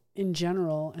song in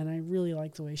general, and I really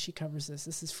like the way she covers this.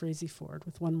 This is Frazee Ford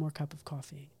with One More Cup of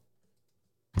Coffee.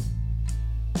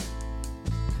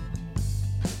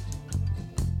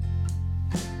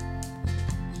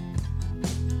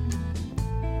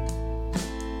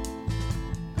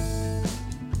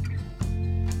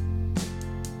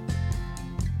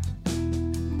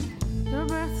 The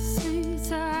breath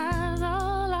sweet as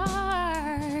all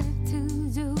our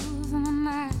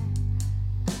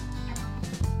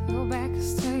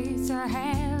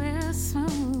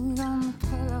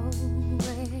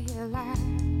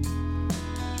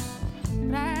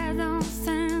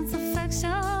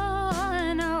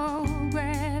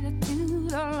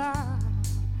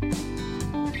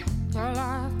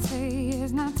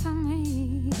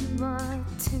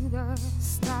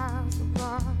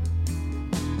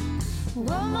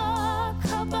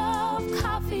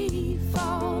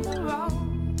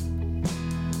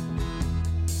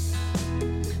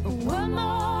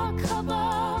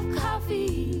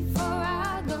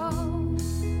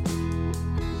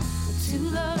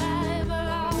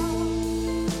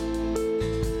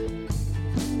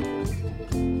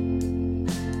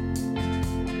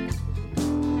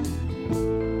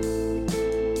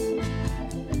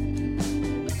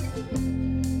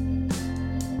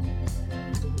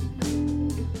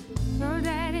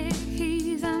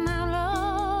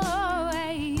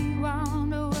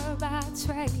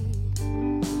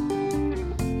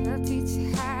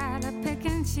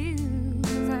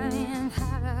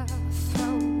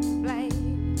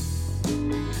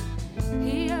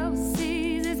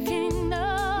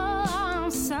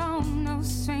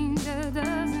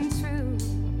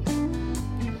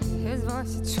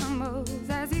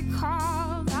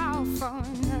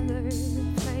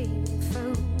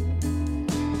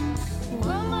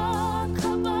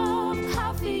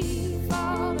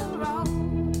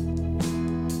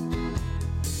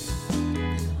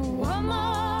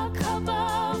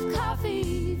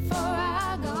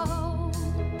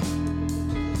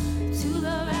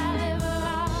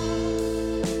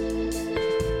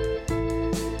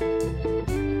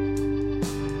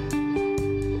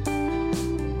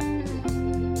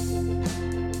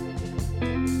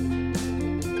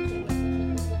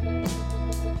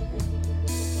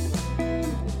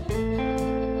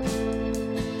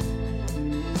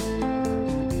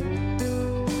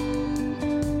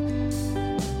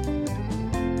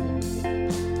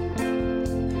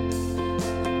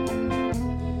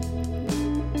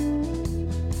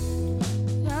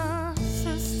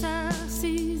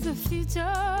future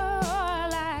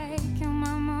like your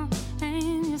mama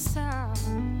and yourself.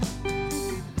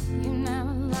 You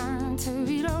never learned to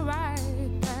read or write.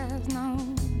 There's no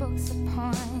books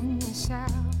upon your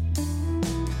shelf.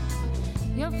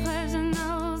 Your pleasure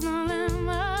knows no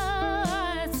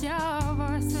limits. Your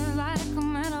voice is like a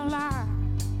metal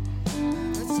line,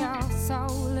 but your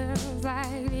soul is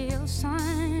like the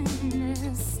ocean,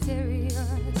 mysterious.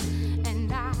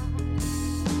 And I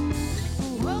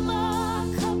one more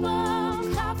cup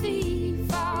of coffee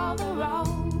for the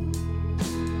road.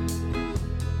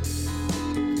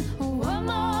 One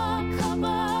more cup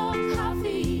of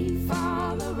coffee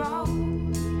for the road.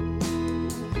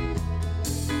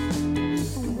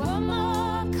 One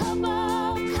more cup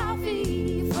of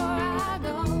coffee before I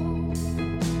go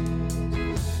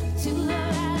to the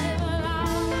valley below.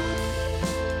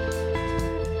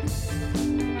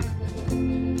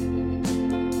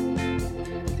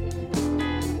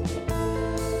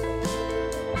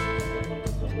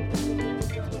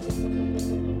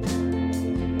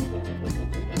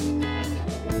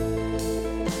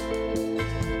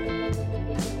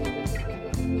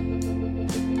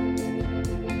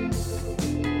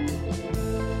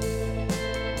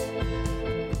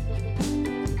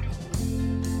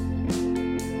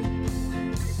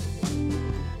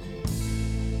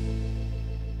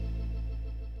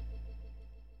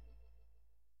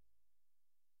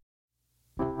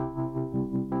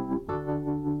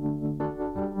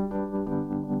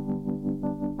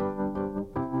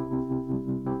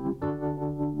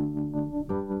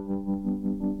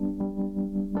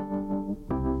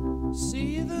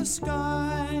 See the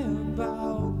sky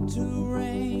about to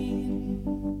rain,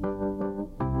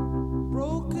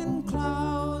 broken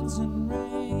clouds and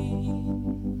rain,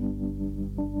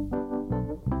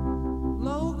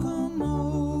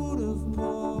 locomotive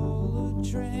pull a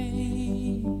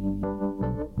train,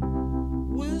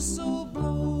 whistle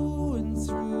blowing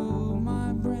through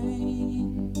my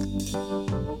brain,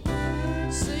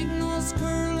 signals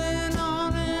curling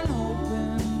on an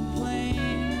open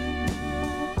plain,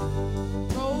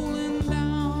 rolling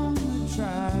down the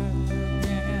track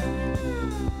again.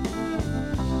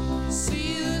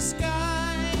 See the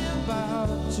sky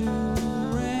about to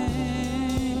rain.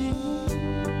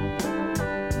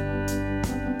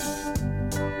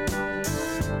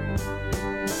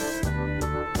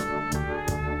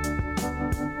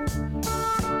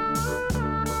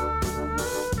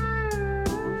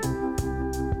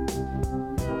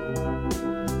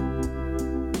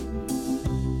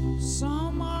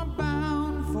 Some are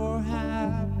bound for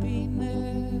happiness,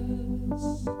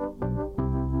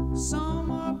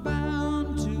 some are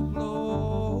bound to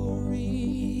glory.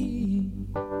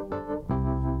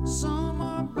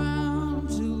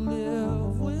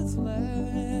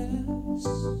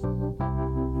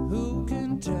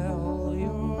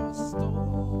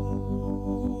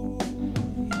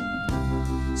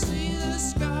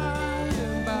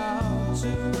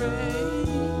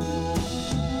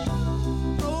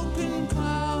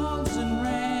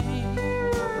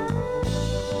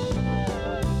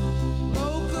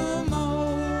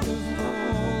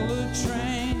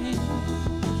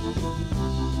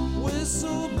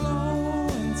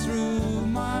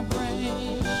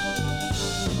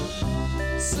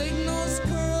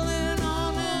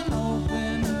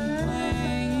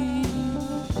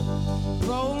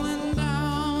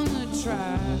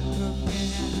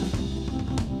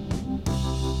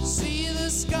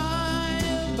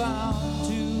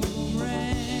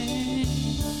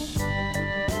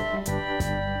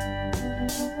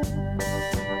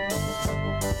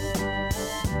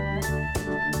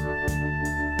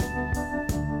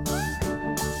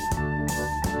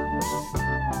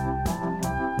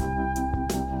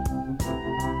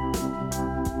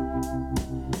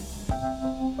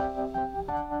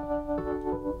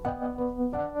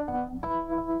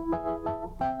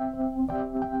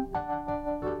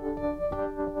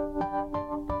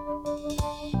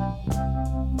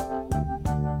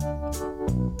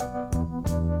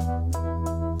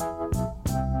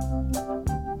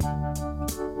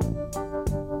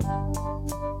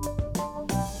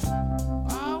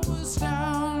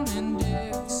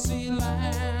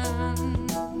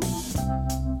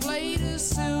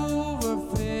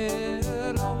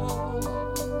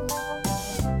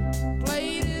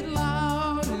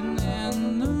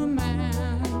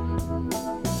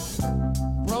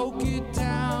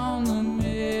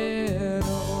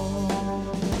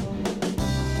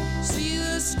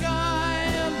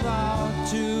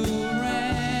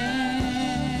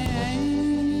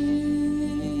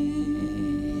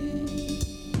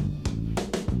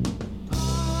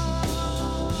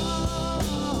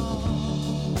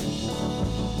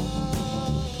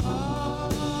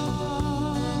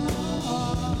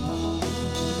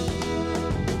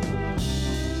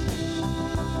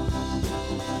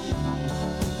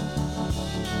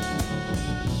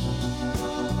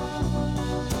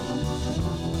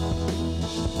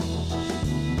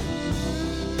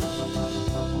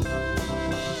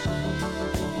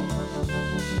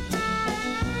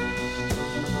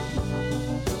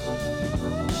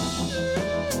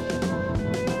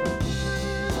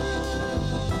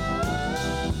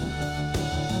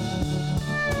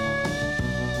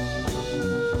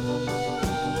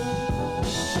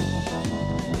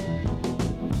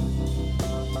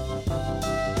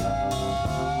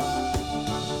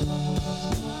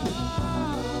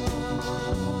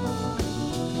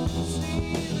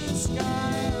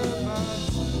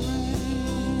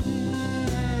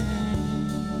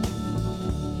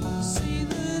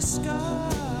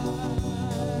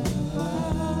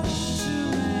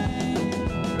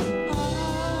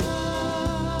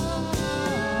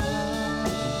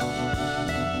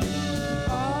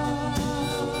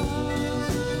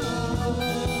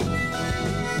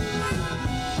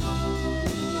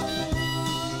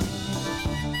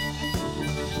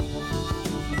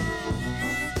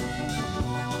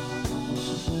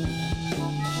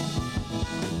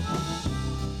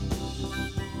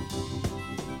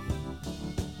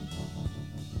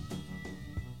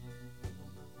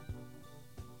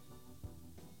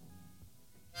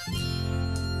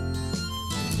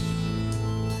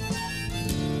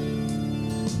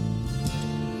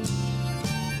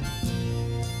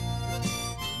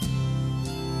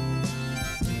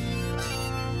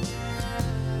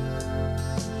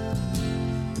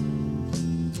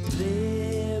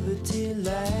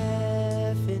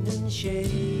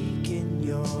 shaking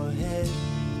your head?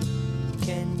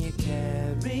 Can you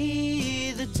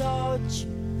carry the torch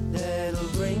that'll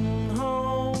bring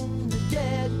home the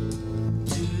dead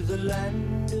to the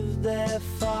land of their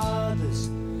fathers,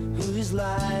 whose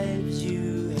lives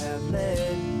you have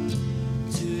led?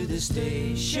 To the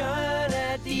station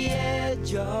at the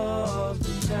edge of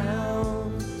the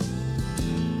town,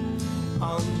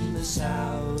 on the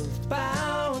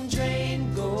southbound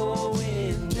train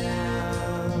going down.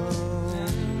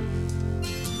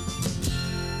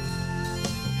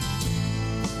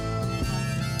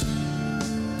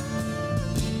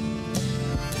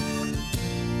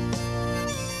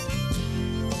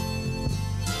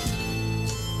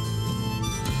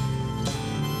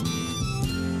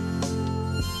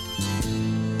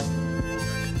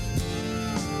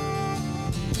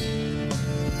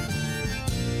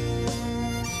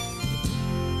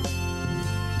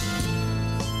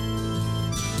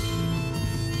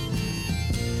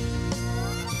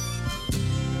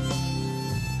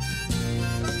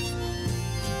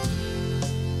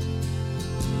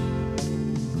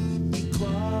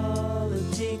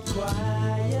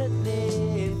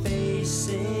 Quietly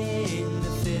facing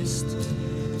the fist.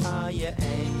 Are you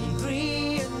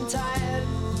angry and tired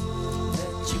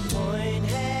that your point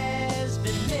has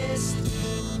been missed?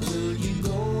 Will you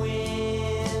go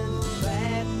in the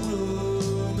back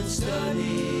room and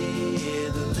study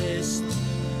the list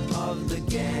of the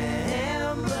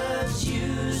gamblers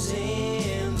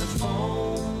using the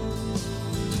phone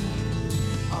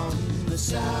on the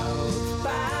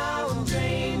southbound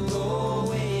train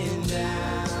going down?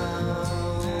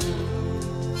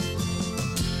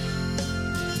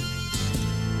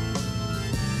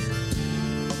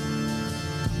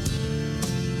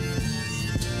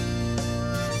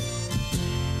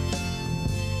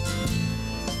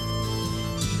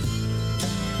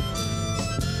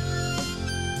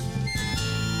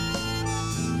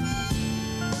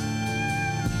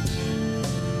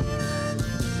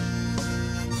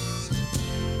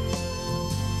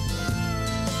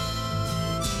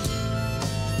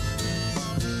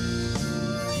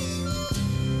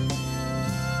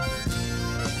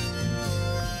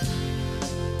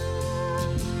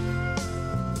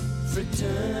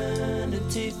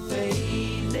 Fraternity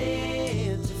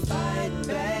failing to fight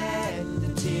back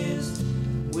the tears.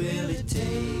 Will it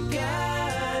take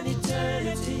an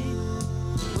eternity,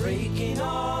 breaking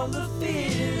all the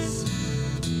fears?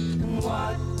 And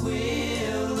what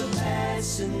will the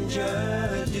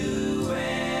passenger do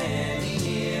when he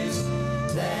hears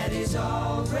that he's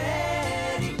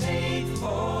already paid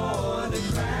for the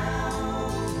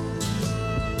crown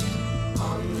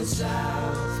on the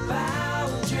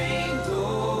southbound train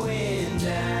going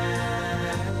down?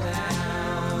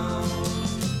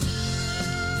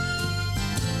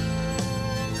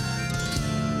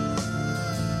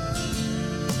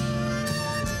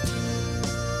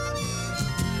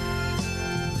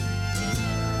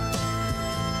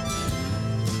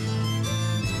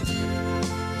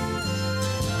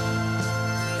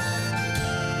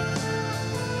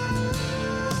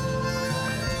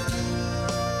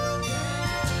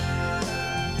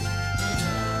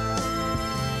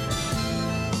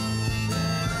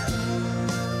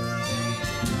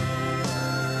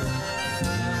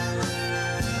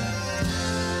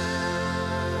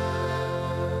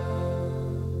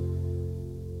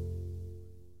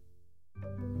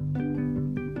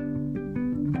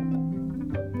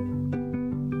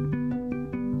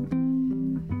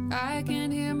 I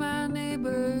can hear my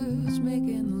neighbors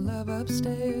making love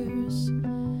upstairs.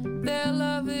 Their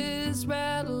love is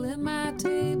rattling my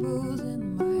tables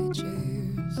and my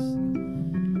chairs,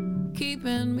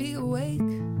 keeping me awake.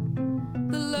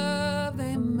 The love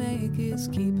they make is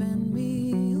keeping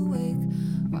me awake,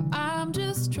 while I'm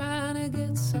just trying to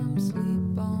get some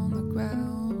sleep on the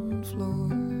ground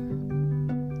floor.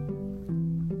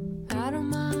 I don't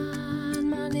mind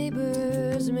my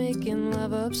neighbors making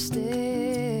love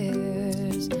upstairs,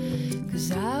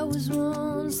 'cause I was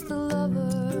once the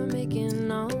lover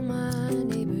making all my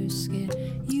neighbors scared.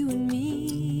 You and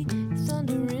me,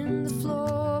 thundering the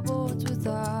floorboards with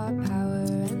our power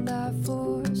and our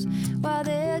force, while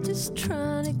they're just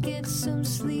trying to get some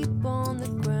sleep on the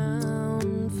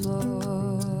ground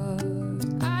floor.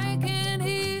 I can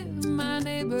hear my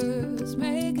neighbors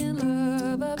making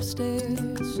love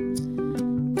upstairs.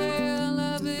 Their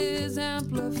love is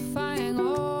amplifying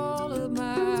all of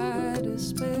my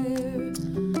despair.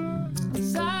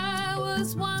 'Cause I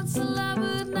was once a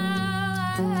lover, now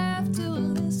I have to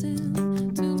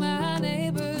listen to my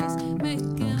neighbors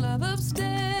making love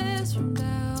upstairs from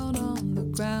down on the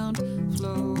ground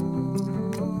floor.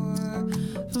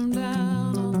 From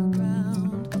down on the ground.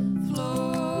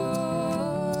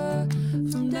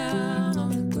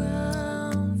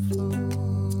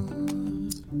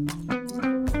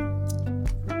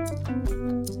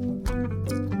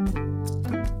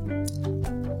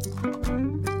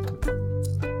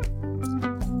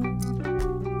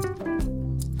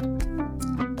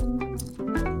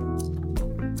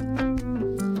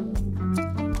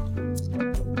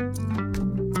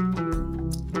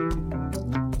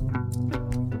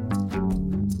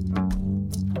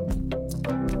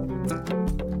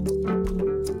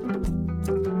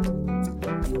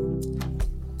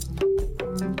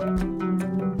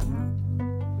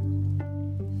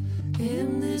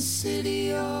 In this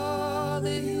city, all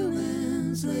the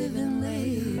humans live in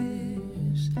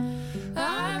layers.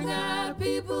 I got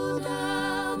people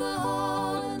down the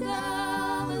hall and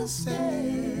down the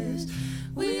stairs.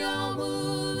 We all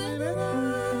move in and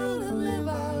out and live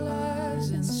our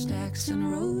lives in stacks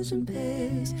and rows and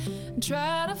pairs, and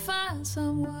try to find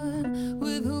someone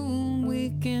with whom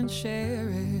we can share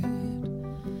it.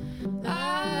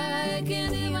 I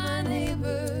can hear my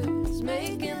neighbors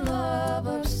making love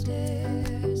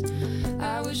upstairs.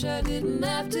 I wish I didn't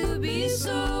have to be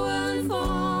so well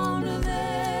informed of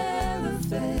their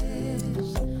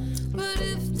affairs. But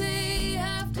if they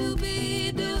have to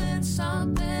be doing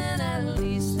something, at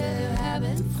least they're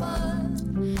having fun.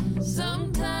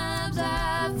 Sometimes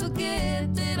I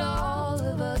forget that all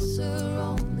of us are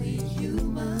only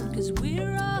human, 'cause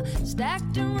we're all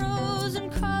stacked in rows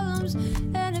and columns,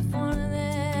 and if one of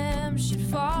them should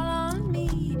fall on me,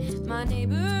 my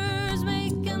neighbors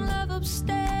making love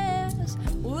upstairs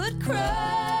would crush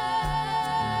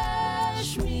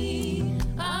me.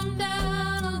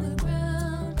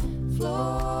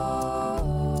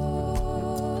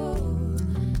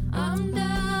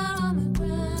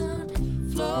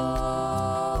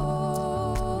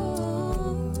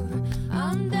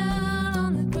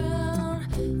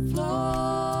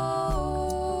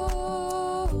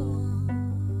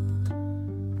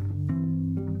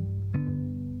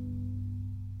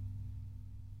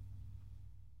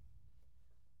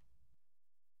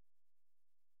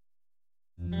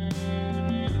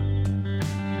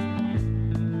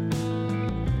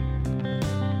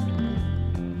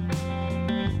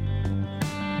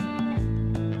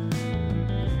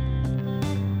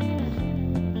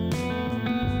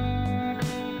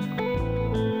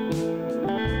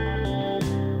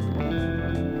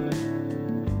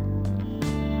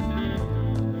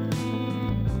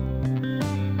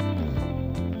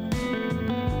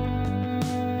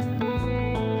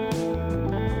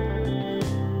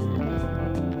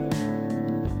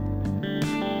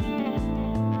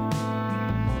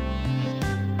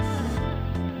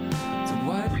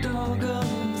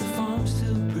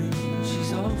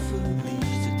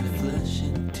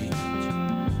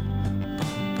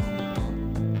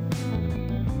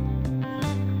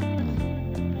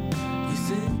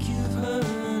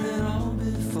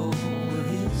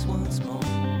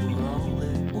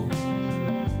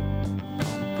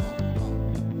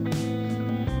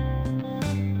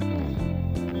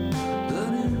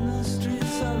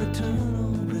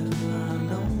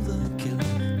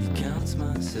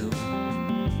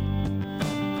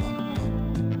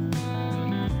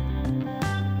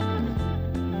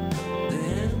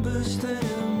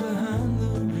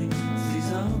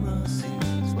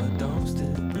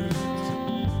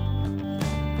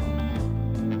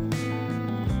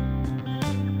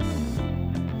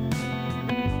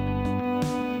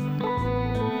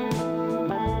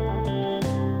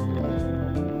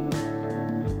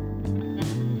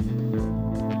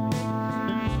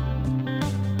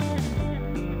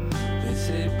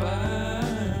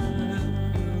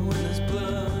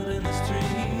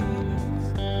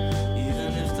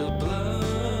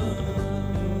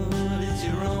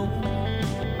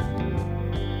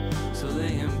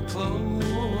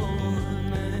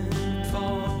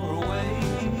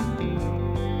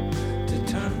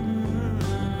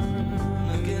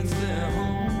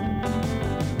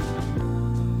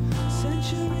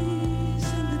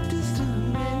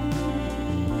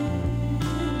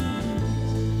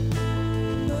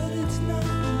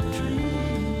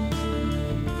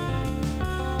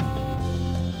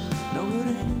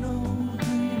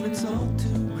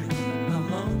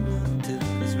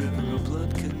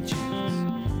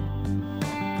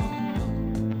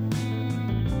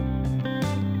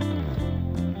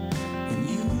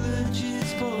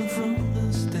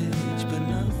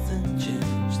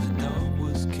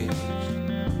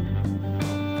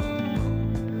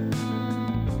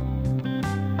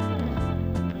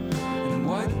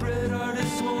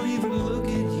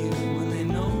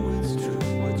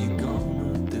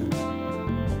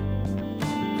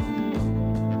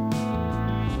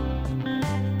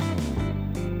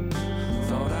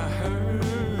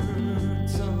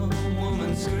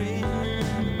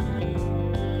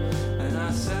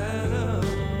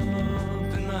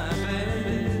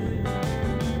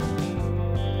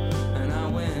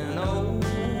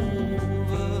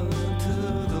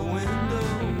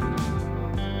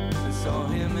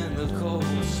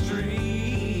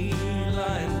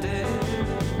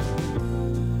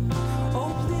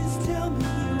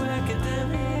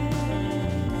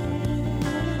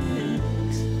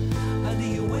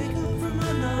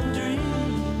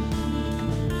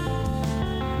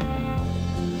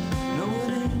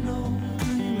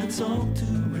 it's all too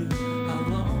real. How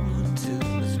long until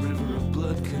this river of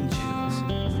blood congeals?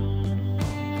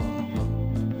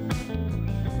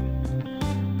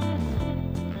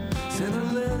 Send a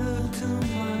letter to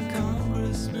my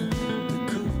congressman, the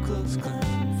Ku Klux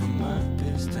Klan from my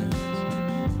pistons.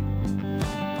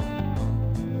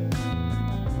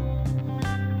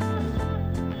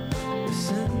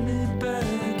 Send me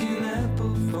back an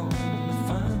apple phone,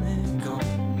 finally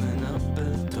coming up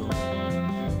at door.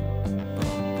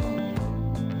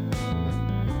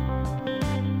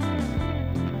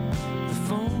 The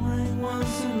phone rang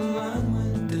once and the line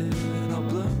went dead, and our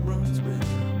blood runs red,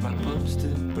 my pub's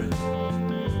still bread.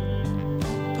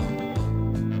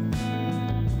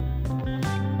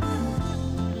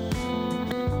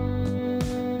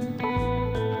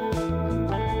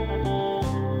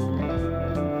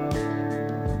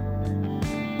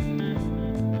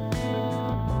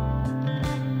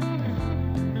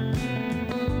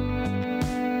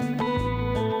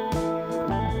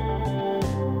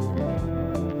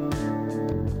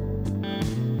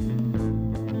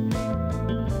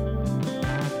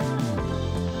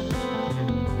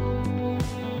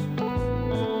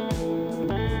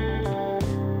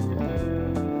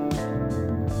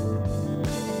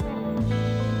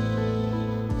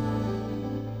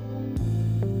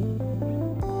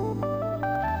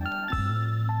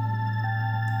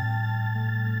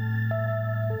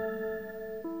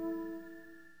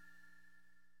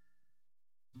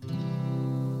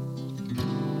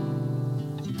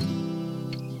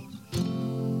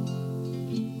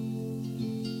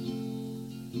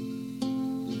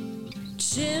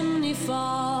 Chimney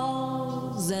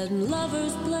falls and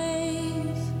lovers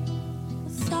blaze.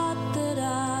 Thought that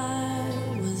I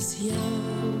was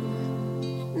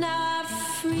young. Now I've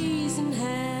freezing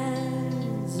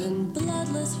hands and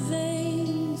bloodless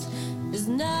veins, as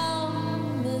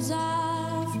numb as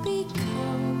I've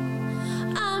become.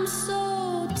 I'm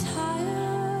so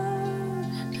tired.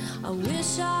 I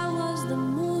wish I was the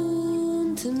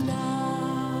moon tonight.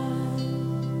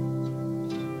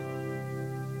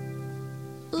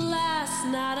 Last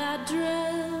night I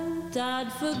dreamt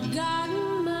I'd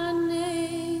forgotten my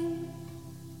name,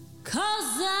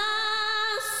 'cause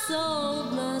I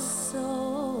sold my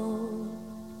soul,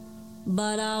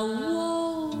 but I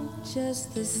won't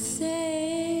just the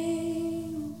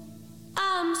same.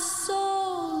 I'm so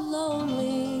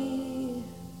lonely.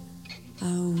 I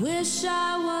wish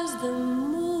I was the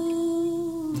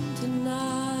moon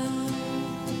tonight.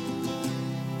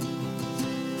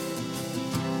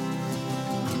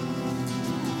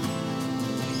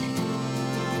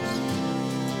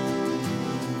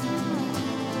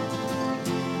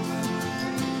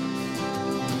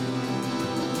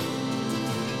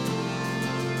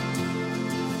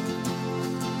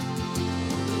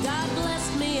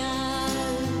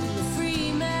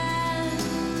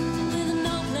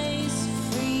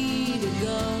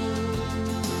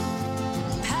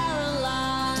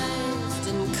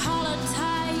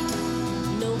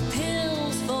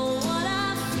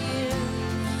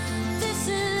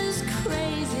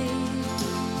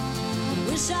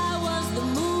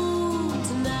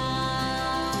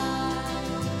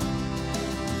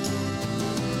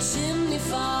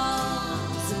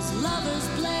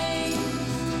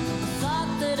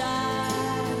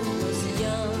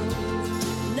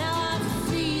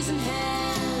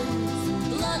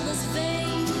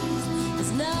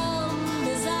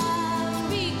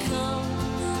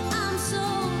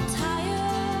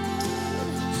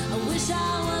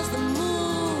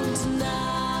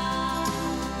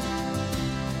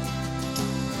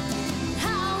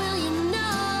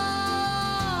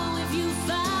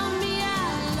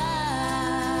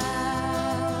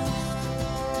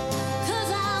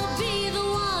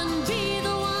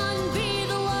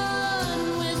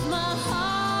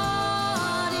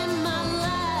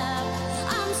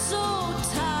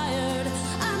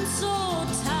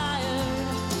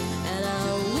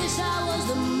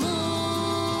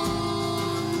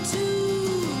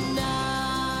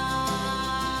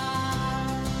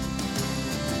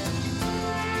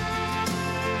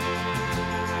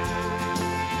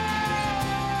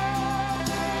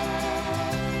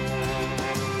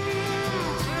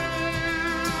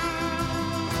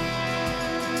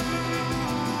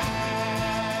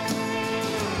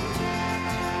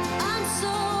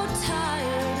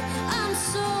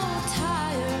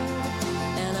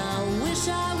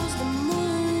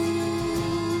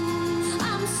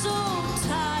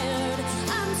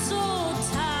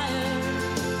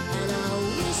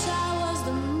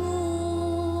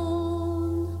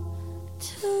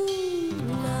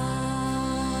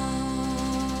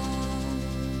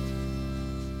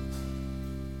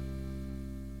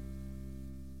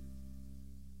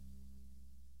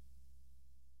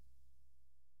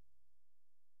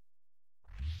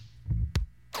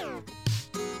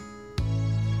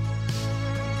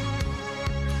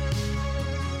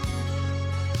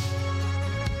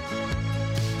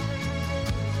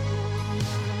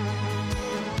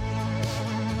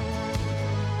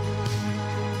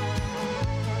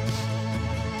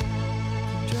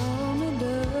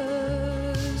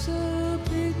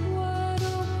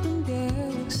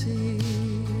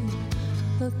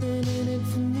 nothing in it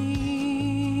for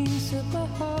me except a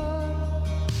heart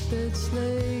that's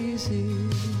lazy,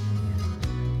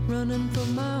 running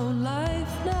from my own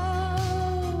life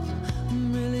now.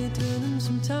 I'm really turning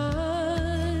some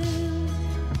time,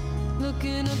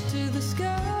 looking up to the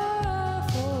sky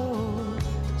for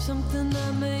something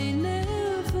I may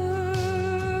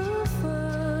never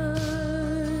find.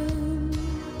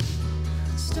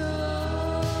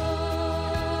 Stop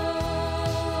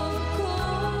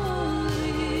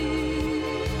calling,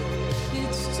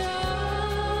 it's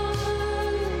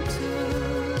time to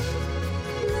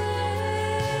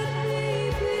let me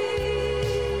be.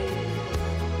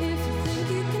 If you think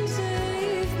you can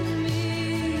save me,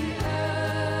 I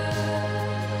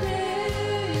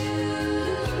dare you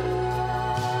to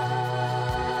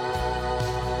try.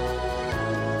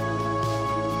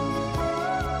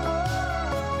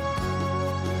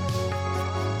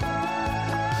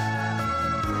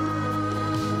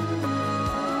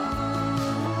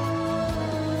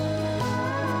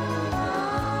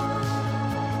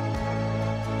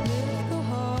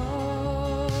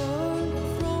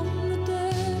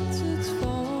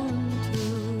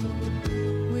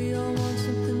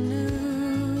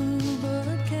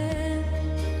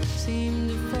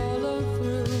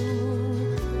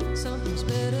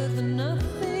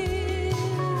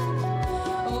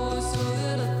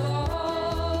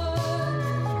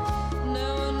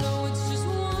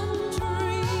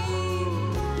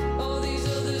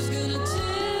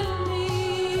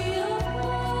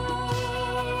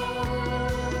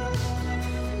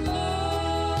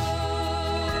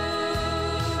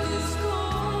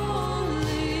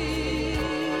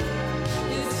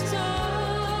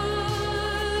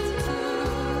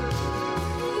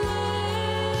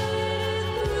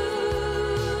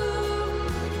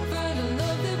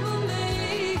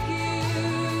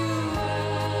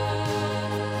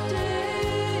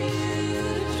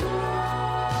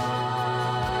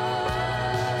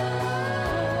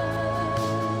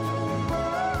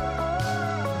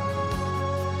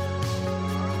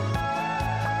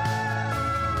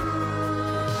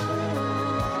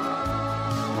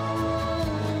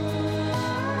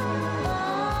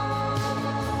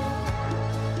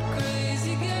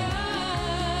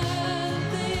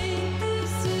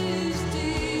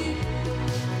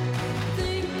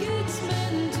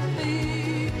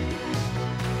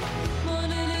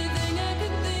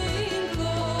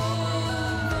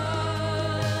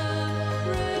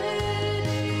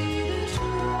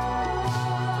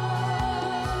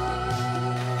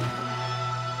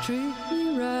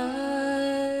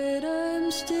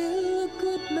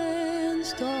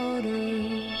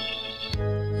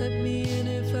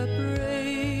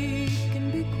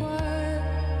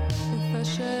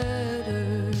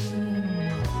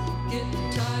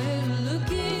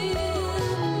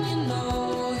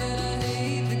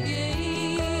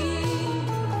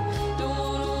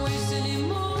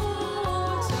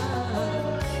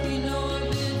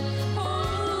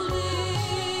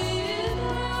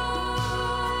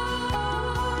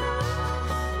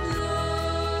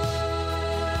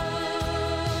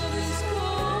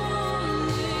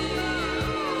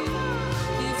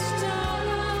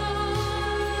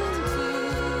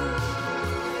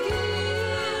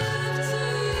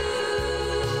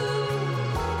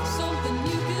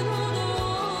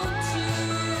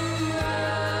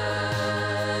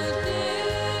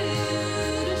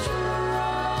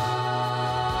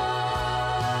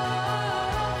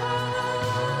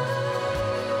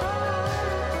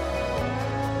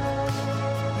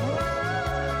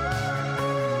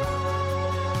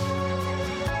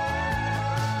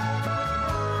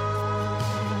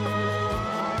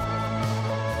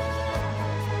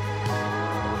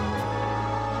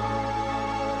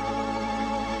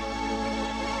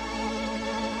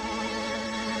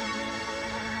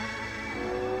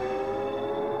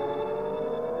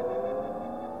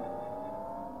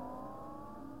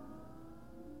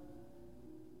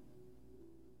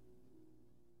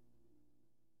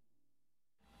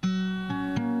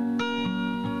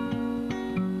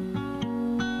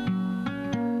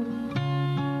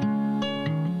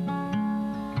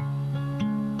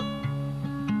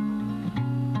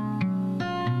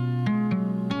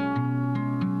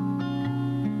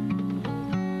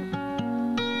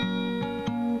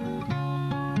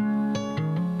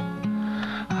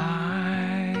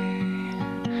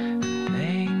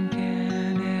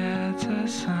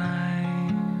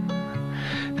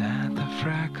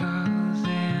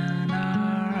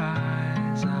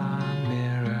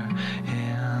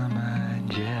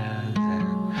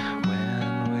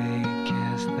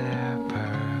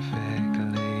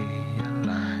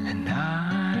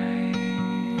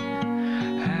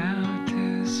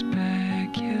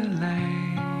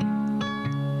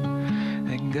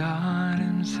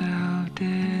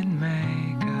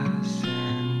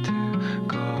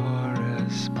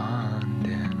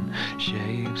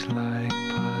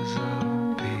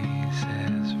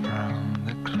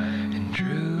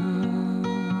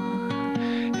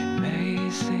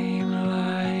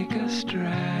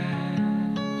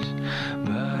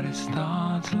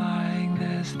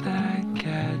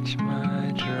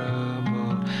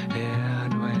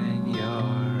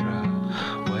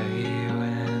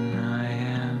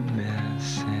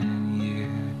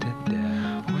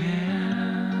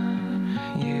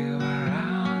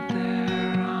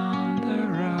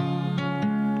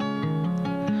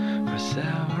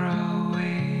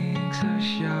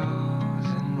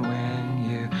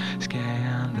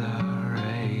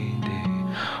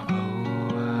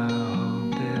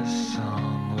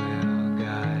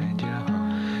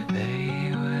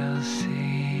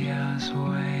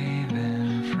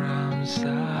 from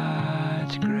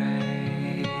such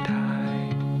great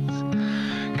heights.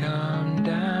 Come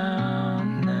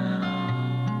down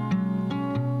now,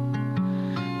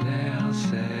 they'll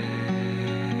say.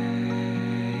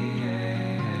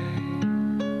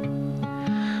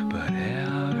 But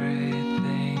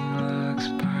everything looks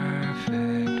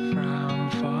perfect from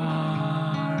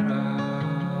far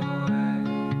away.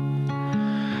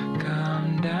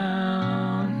 Come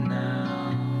down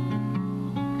now,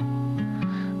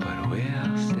 but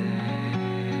we'll stay.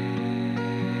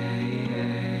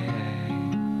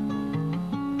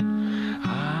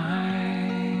 I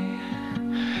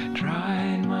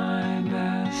tried my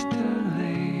best to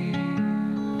leave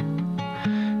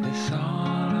this all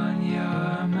on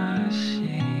your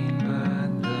machine, but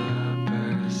the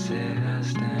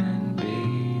persistent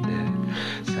beat, it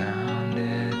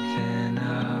sounded thin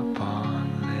upon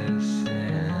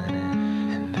listening,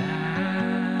 and that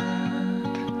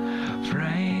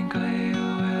frankly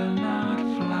will not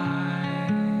fly.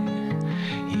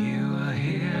 You will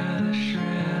hear the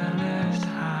shrillest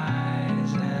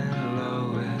highs and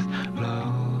lowest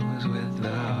lows with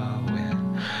the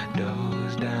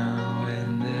windows down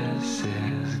when this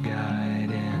is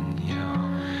guiding you.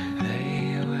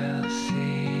 They will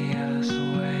see us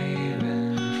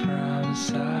waving from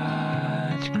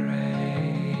such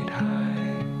great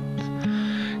heights.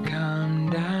 Come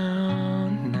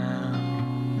down now,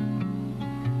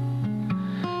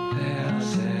 they'll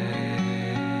say.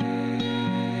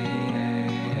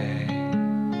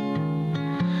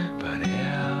 But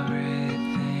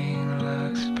everything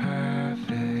looks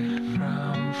perfect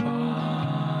from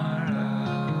far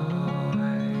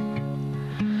away.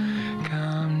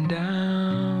 Come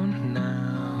down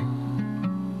now,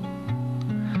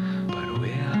 but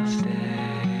we'll stay.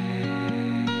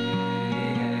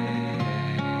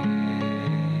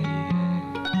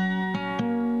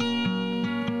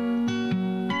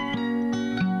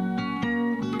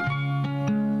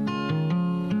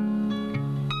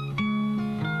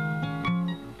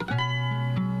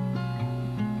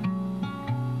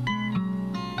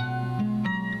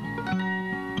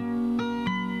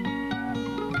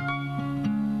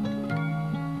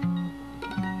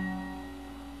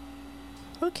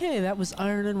 Okay, that was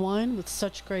Iron and Wine with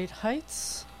Such Great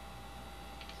Heights.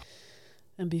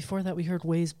 And before that, we heard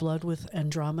Ways Blood with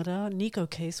Andromeda, Nico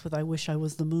Case with I Wish I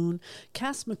Was the Moon,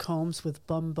 Cass McCombs with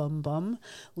Bum Bum Bum,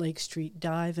 Lake Street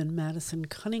Dive, and Madison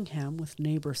Cunningham with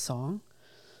Neighbor Song.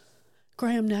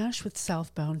 Graham Nash with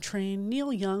Southbound Train,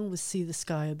 Neil Young with See the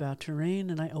Sky About to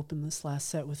Rain, and I opened this last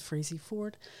set with Frazee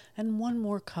Ford and One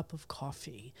More Cup of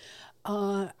Coffee.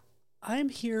 I'm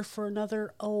here for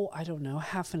another,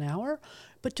 half an hour,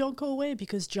 but don't go away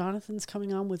because Jonathan's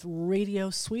coming on with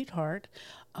Radio Sweetheart.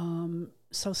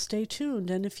 So stay tuned.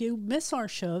 And if you miss our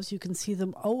shows, you can see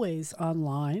them always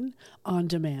online, on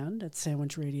demand at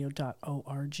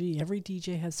sandwichradio.org. Every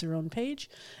DJ has their own page,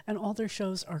 and all their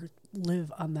shows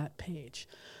live on that page.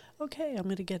 Okay, I'm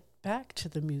going to get back to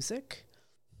the music.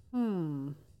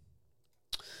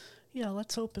 Yeah,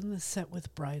 let's open this set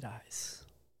with Bright Eyes.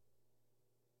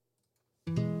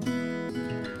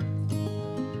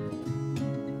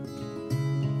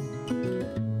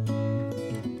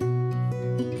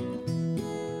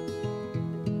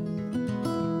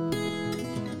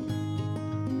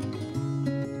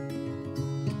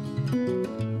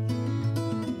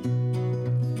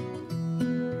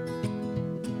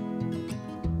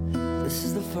 This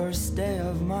is the first day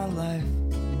of my life.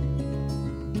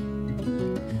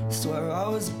 Swear I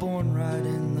was born right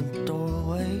in the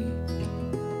doorway.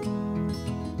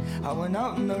 I went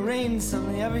out in the rain,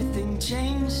 suddenly everything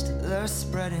changed. They're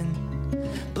spreading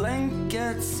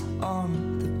blankets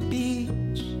on the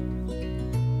beach.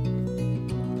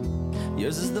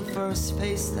 Yours is the first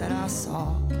face that I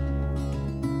saw.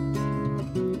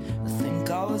 I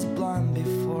think I was blind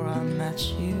before I met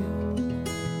you.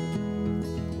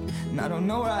 And I don't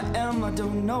know where I am, I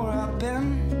don't know where I've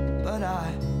been, but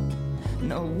I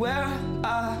know where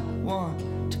I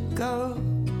want to go.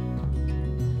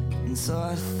 And so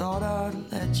I thought I'd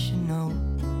let you know.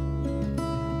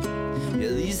 Yeah,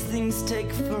 these things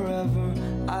take forever,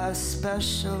 I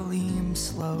especially am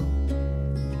slow.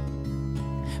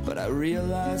 But I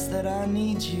realized that I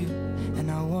need you,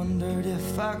 and I wondered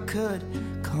if I could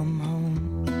come home.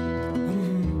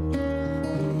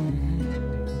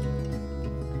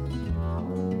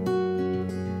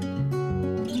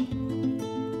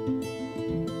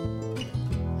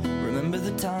 Remember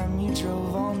the time you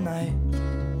drove all night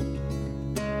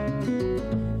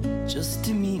just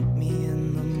to meet me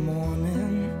in the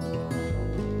morning?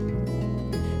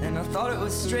 And I thought it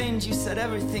was strange, you said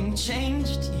everything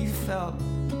changed. You felt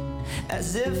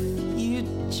as if you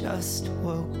just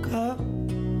woke up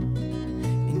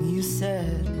and you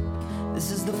said,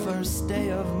 this is the first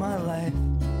day of my life.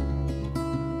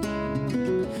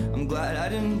 I'm glad I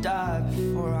didn't die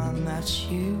before I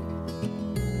met you.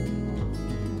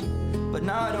 But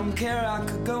now I don't care, I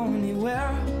could go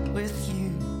anywhere with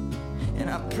you, and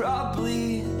I'd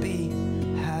probably be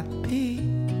happy.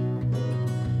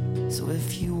 So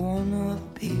if you wanna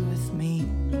be with me,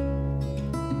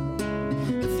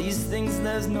 but these things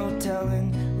there's no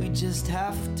telling, we just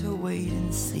have to wait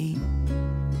and see.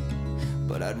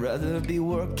 But I'd rather be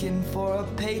working for a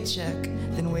paycheck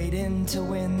than waiting to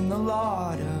win the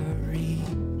lottery.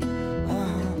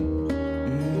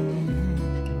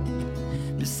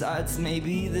 Besides,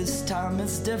 maybe this time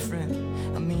it's different.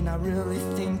 I mean, I really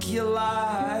think you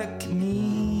like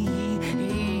me.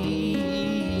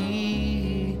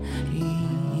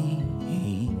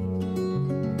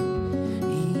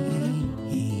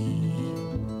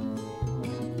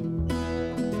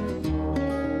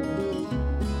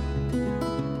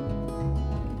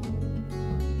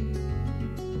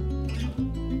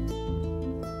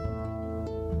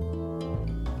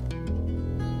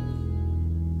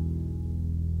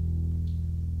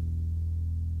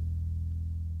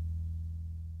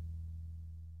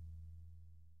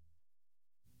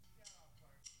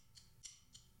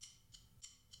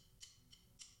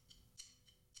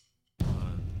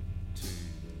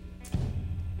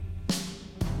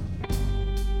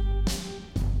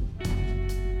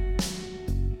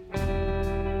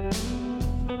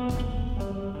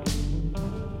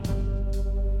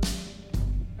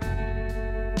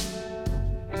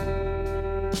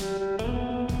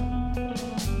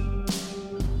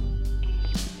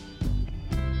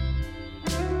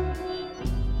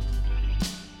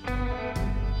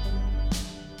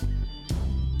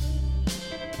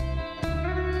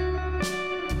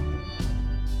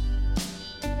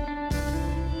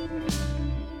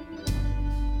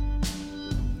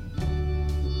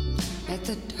 At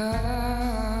the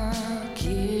dark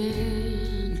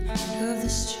end of the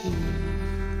street,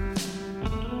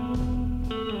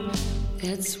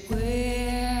 that's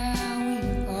where we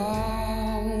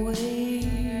always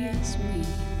meet,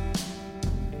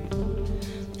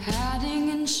 hiding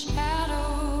in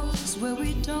shadows where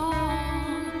we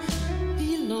don't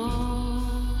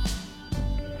belong,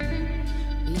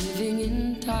 living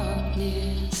in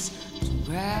darkness to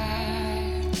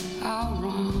right our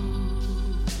wrong.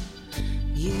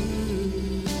 You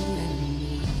and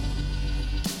me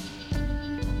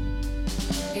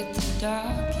at the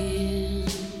dark end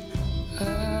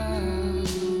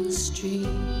of the street.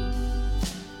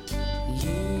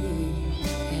 You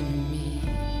and me.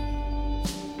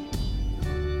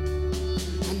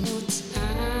 I know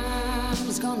time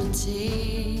is gonna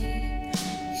take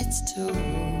its toll.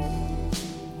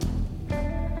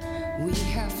 We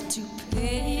have to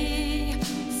pay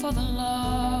for the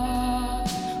love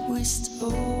we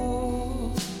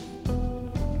stole.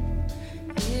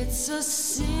 It's a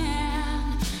sin,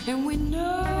 and we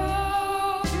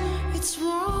know it's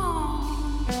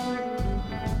wrong,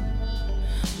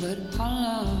 but our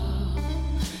love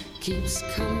keeps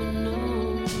coming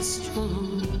on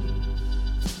strong.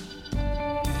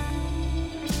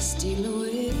 Steal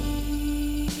away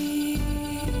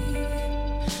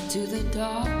to the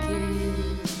dark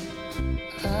end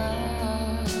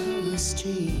of the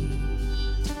street.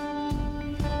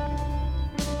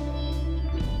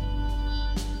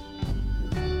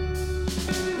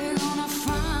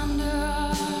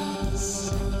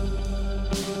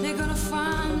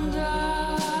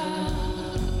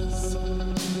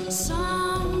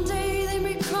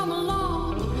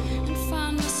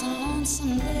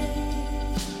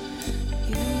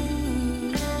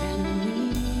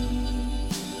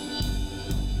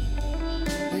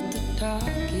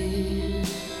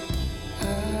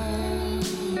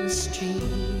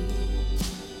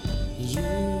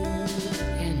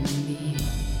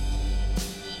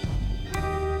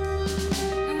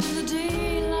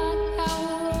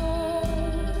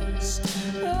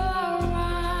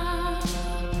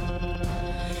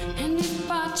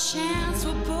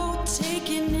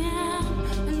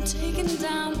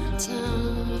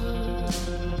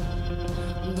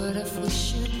 But if we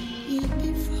should meet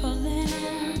before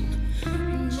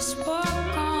then, just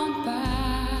walk on by.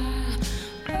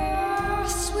 Oh,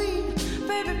 sweet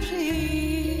baby,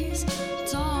 please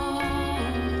don't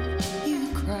you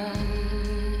cry.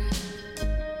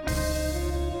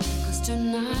 'Cause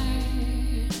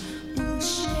tonight we'll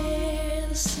share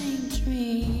the same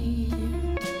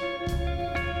dream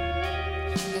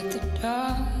at the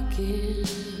dark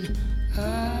end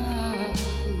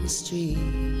of the street.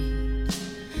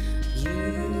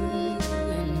 You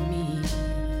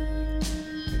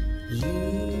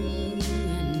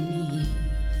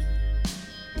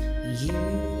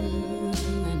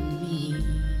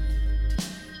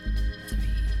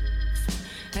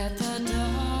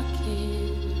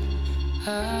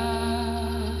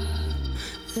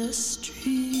the street.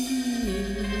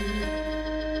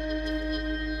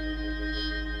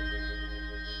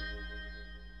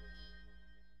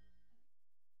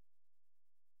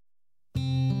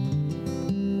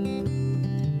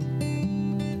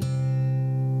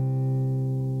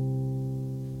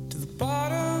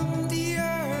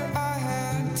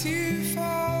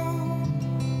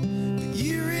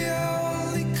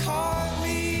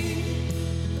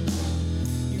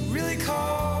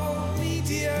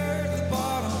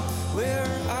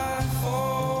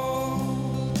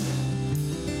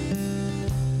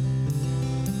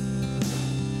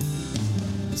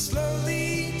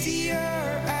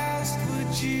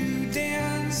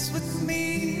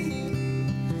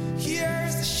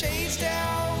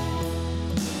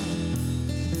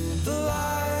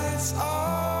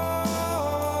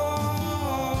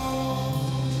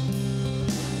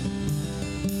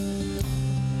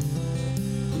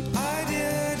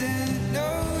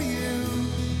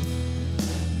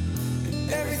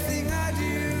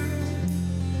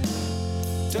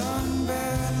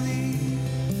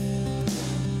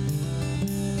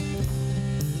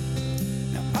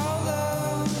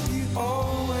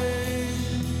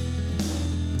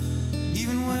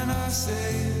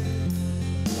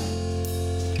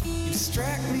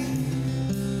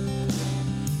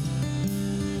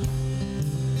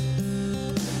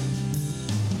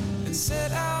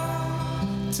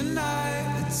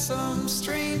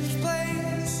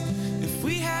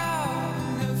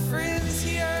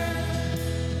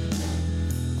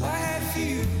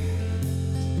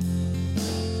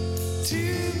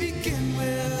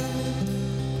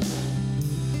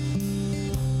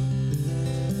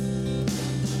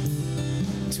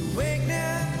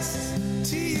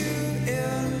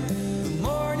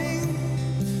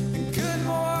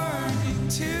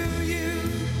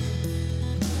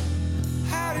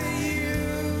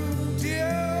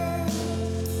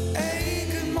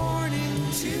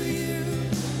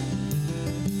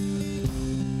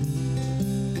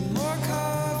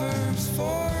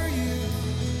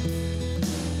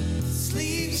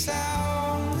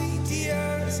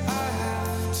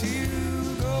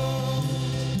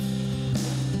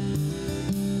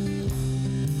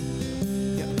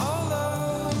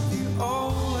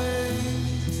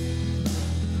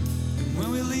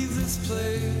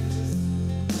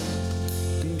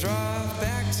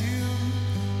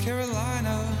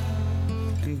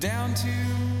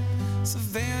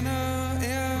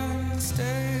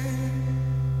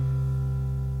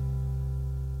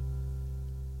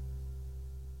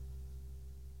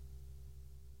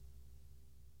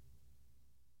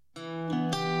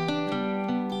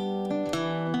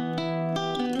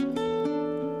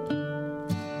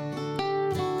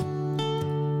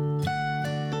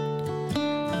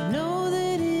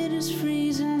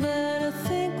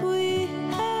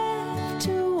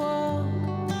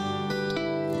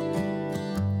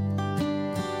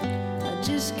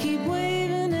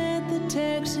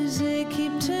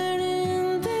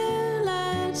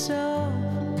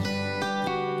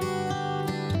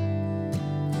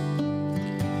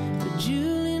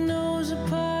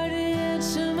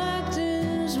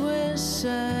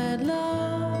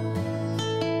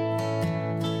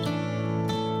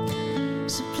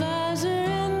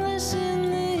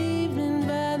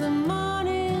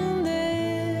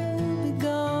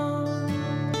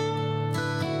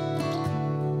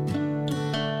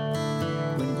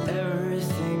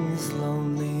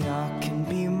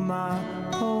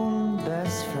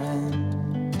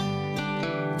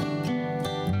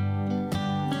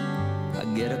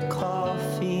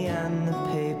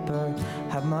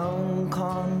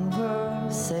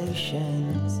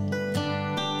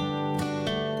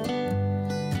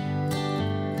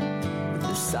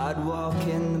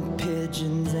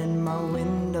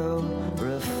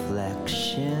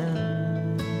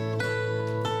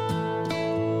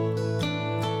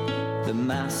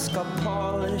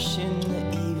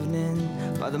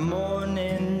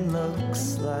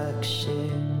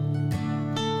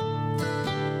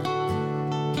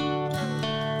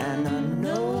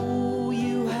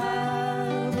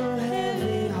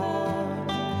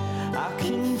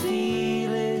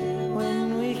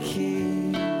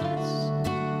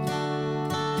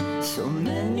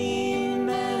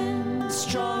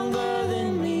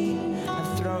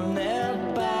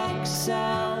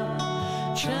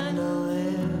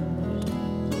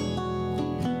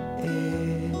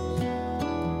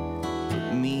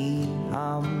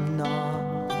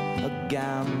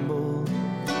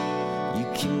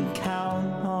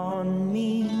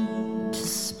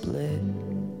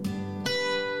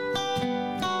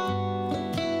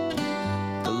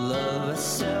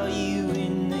 Sell you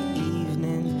in the evening.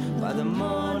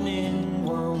 morning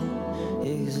won't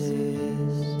exist.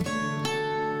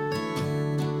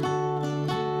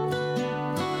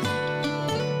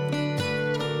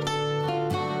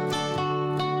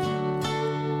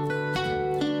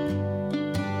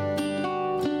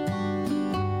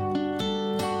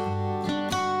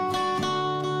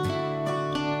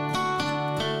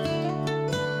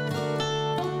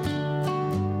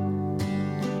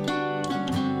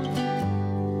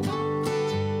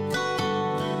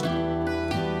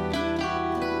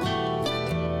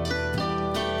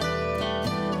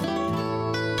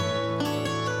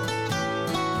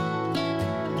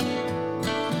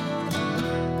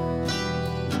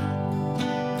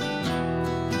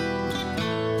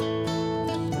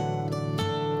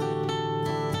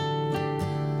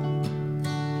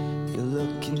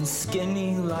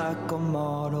 Skinny like a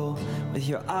model with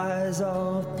your eyes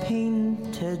all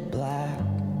painted black.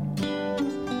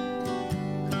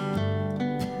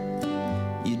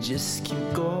 You just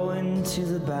keep going to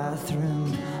the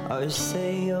bathroom or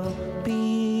say you'll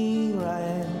be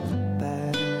right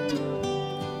back.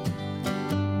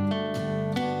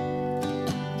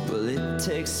 Well, it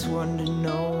takes one to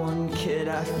know one, kid.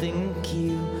 I think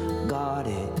you got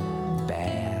it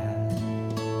bad.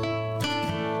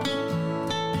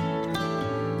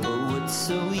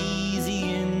 So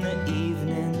easy in the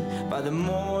evening, by the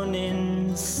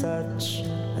morning such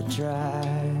a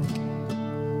drag.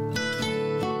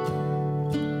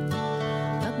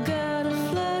 I've got a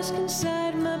flask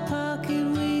inside my pocket,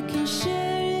 we can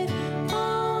share it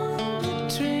on the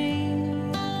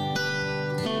train.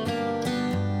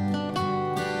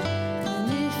 And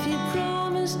if you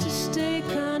promise to stay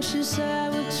conscious, I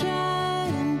will try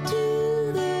and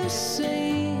do the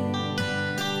same.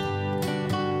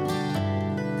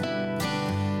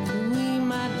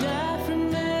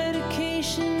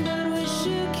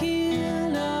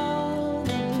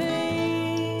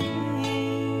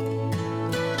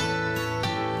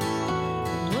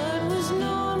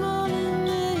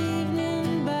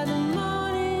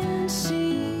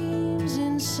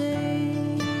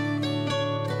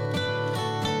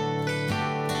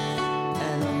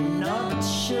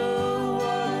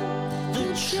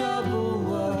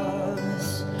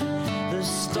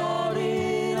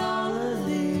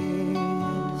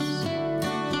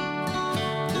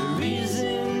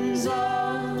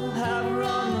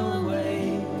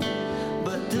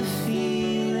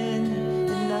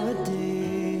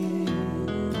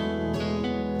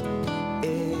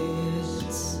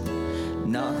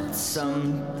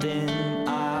 Something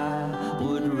I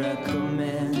would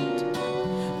recommend,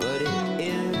 but it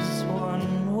is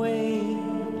one way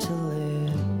to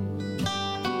live.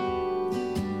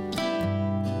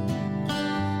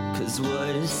 'Cause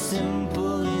what is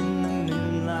simple in the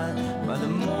moonlight by the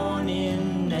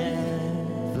morning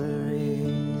never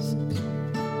is.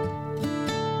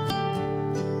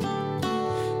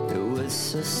 It was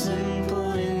so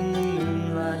simple in the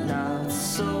moonlight, now it's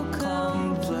so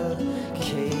complicated.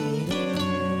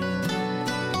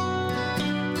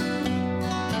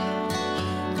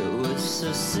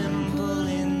 So simple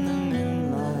in the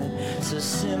moonlight, so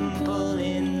simple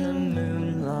in the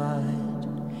moonlight.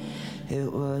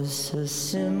 It was so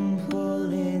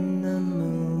simple in the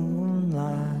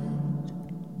moonlight.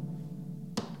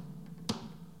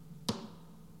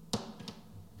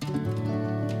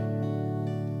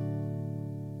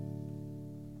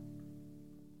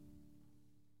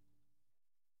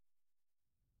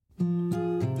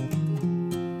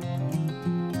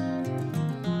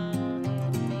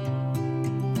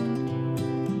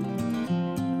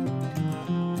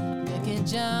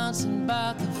 Johnson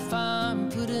bought the farm,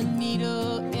 put a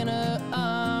needle in her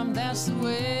arm. That's the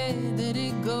way that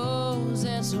it goes,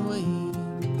 that's the way.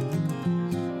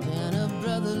 Then her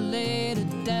brother laid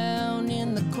her down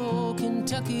in the cold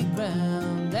Kentucky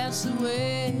ground. That's the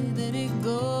way that it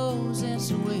goes, that's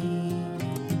the way.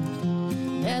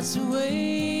 That's the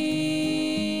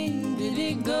way that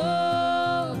it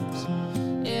goes.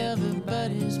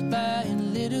 Everybody's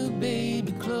buying little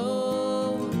baby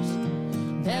clothes.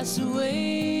 That's the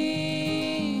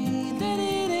way that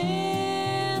it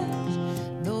ends.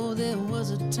 Though there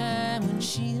was a time when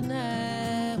she and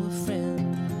I were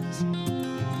friends.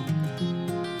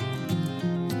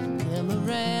 Then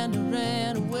Miranda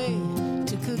ran away,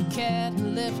 took her cat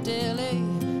and left L.A.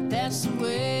 That's the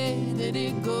way that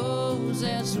it goes,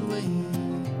 that's the way.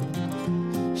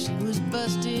 She was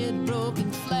busted,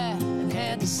 broken flat, and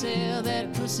had to sell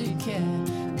that pussy cat.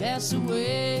 That's the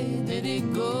way that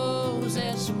it goes,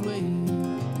 that's the way.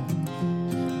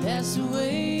 That's the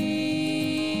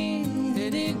way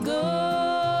that it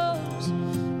goes.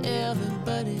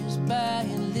 Everybody's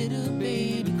buying little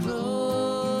baby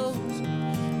clothes.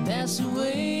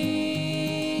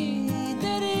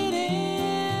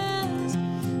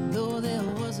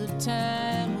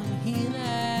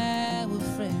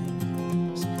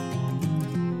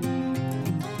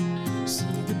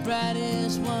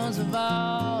 earliest ones of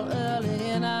all, early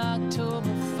in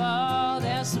October, fall.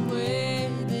 That's the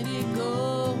way that it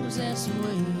goes, that's the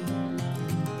way.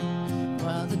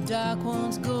 While the dark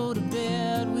ones go to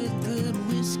bed with good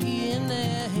whiskey in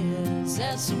their heads,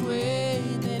 that's the way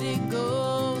that it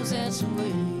goes, that's the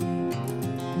way.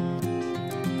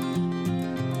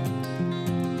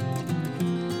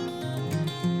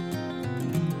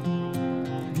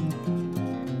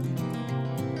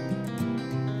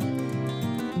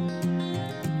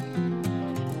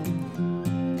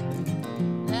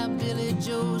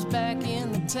 Joe's back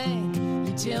in the tank.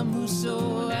 You tell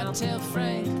Musso, I tell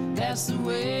Frank, that's the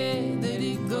way that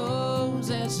it goes,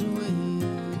 that's the way.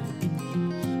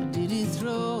 Did he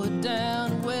throw it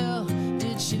down? Well,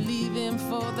 did she leave him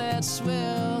for that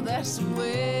swell? That's the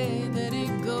way that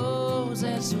it goes,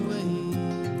 that's the way.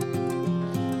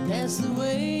 That's the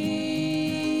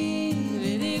way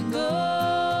that it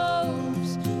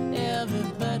goes.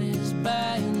 Everybody's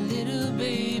buying little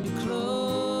baby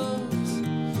clothes.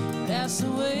 That's the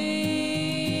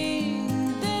way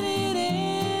that it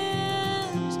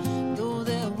ends. Though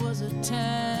there was a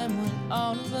time when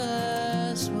all of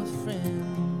us were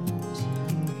friends.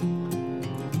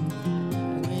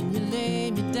 When you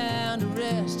lay me down to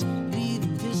rest, leave a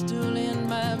pistol in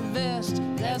my vest.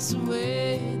 That's the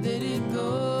way that it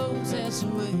goes, that's the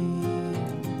way.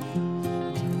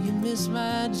 Do you miss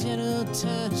my gentle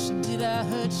touch? Did I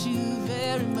hurt you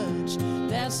very much?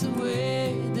 That's the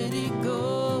way that it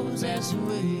goes, that's the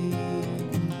way.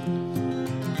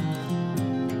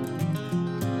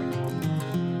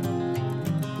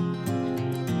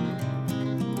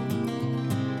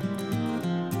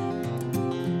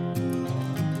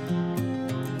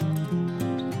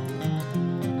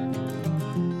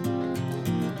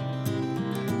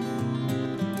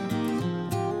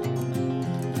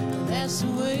 That's the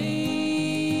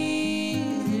way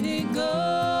that it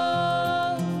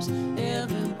goes.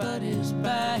 Everybody's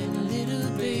buying little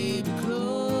baby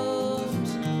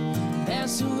clothes.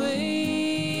 That's the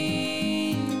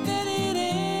way that it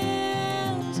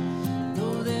ends.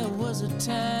 Though there was a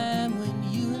time when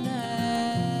you and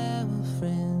I were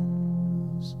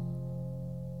friends.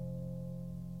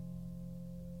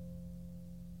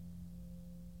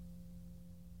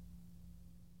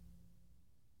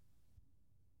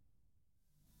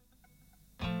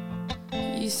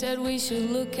 You said we should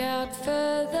look out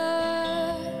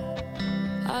further.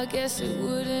 I guess it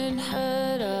wouldn't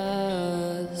hurt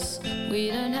us.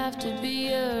 We don't have to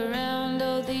be around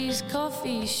all these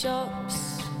coffee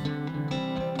shops.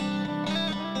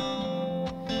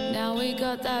 Now we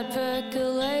got that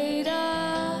percolator.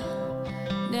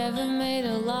 Never made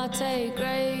a latte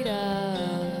greater.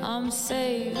 I'm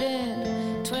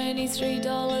saving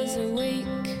 $23 a week.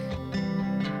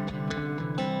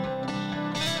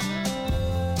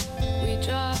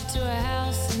 Drive to a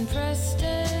house in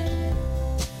Preston.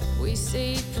 We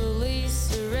see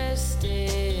police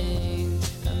arresting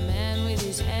a man with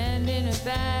his hand in a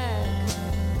bag.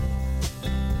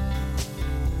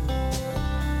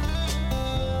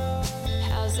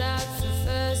 How's that for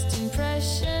first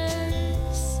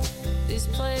impressions? This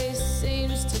place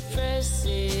seems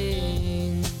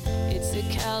depressing. It's a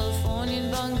Californian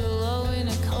bungalow in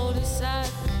a cul-de-sac.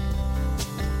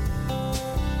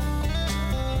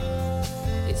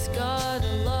 It's got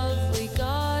a lovely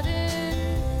garden,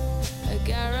 a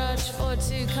garage for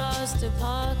 2 cars to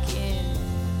park in,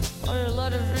 or a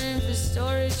lot of room for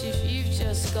storage if you've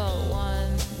just got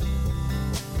one.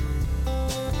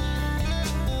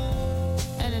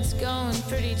 And it's going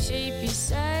pretty cheap, you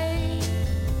say?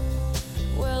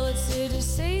 Well, it's a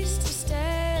deceased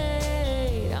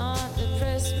estate. Aren't the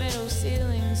pressed metal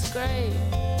ceilings great?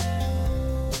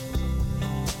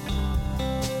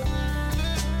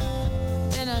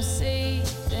 I see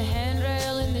the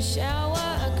handrail in the shower,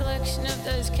 a collection of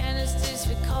those canisters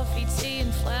for coffee, tea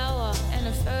and flour, and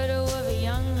a photo of a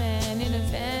young man in a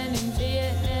van in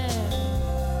Vietnam.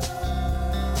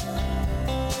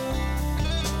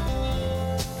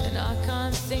 And I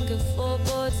can't think of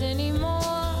floorboards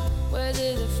anymore,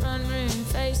 whether the front room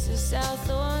faces south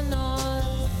or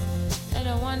north, and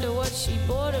I wonder what she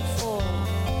bought it for.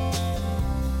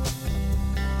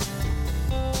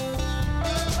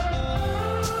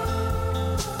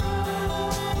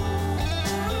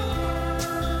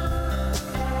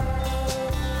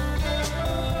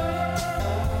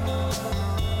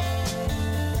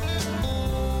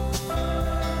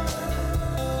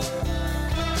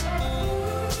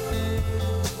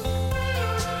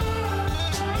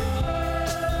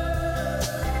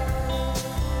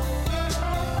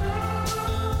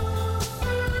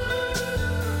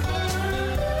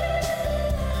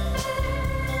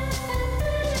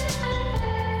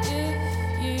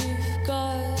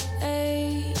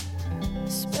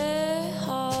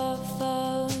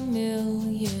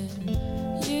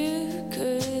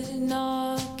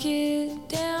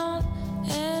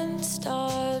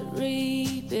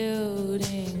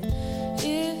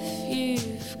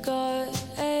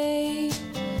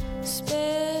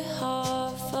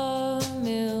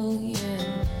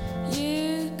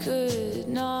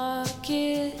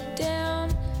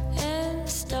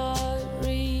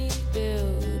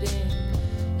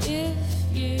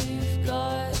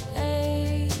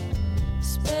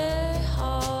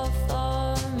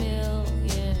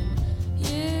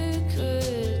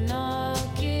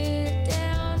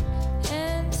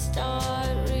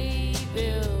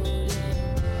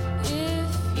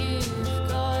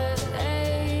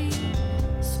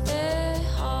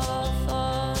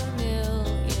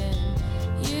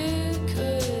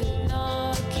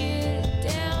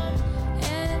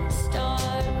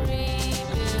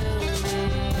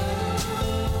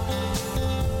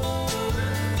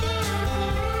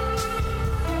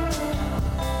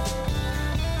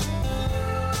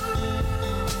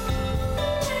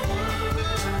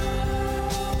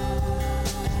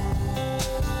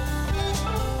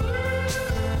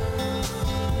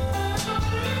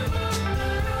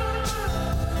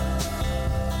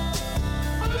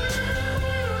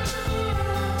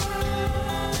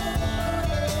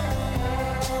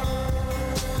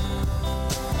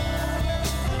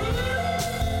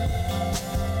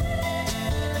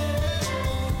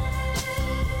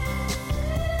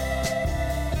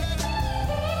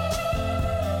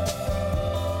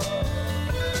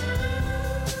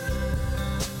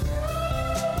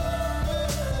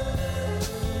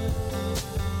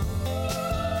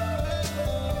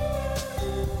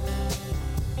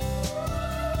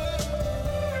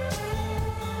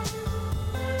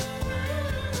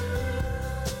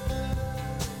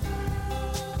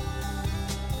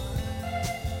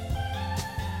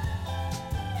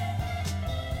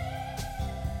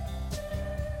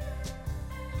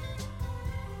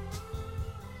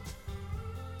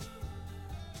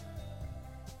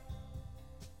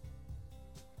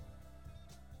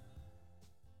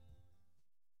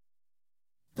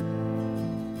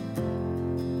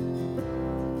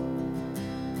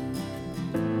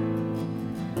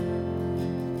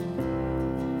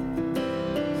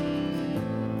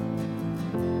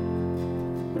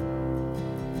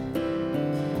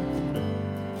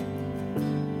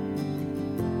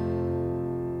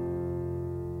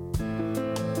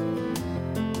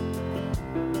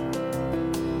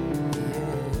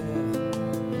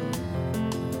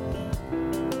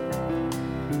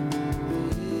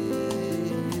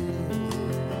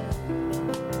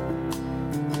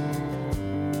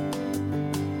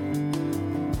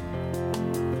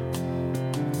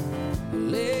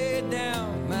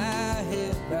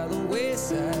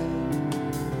 inside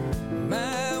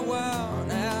my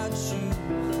worn-out shoes.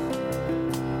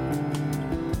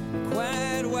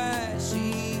 Quite why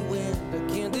she went, I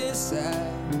can't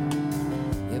decide.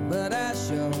 Yeah, but I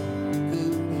sure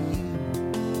could use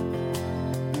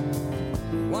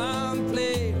one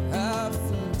plate of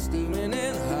food, steaming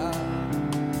and hot,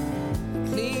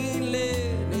 clean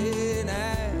linen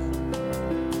and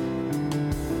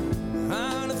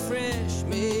on a fresh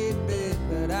made bed,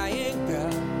 but I ain't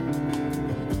got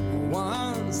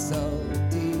one soul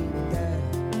deep down,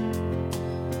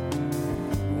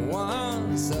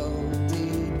 one soul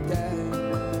deep down.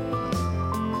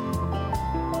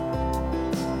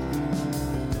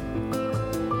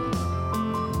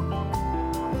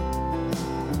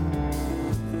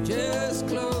 Just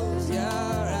close your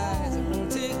eyes, it won't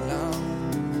take long.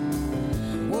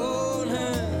 Won't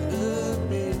hurt a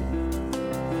bit.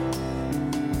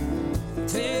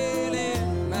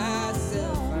 Telling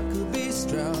myself I could be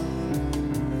strong.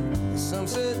 Some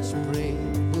such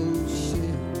brave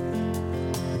bullshit.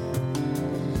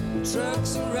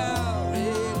 Trucks are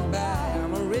roaring by,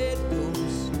 I'm a red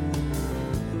ghost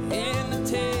in the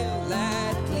tail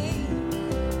light gleam.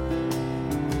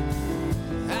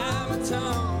 I'm a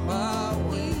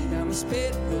tumbleweed, I'm a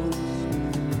spit rose,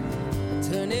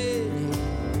 turning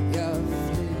in your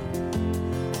flame.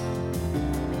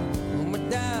 Oh, my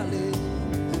darling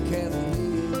Kathleen.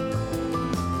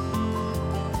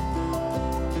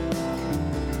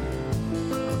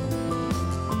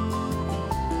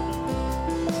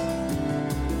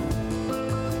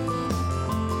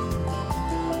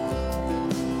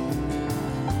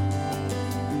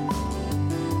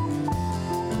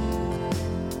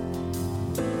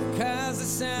 Cause they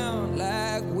sound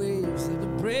like waves that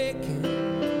are breaking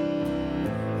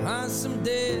on some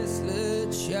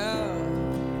desolate shore.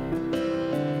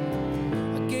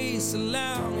 I gaze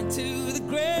along into the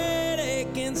great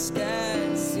aching sky.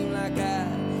 It seemed like I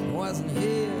wasn't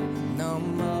here no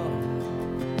more.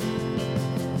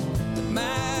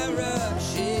 My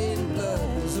rushing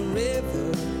blood was a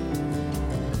river,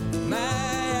 my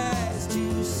eyes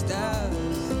two stars.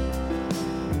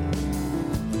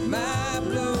 My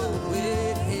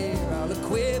blowing hair all a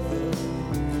quiver,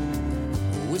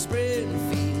 whispering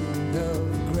field of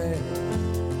grass.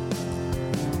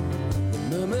 The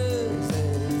murmurs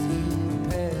as you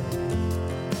pass.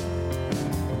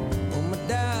 Oh, my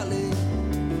darling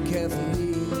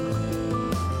Kathleen.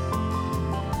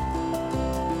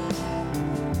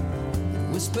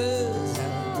 Whispers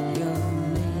out your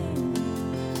name.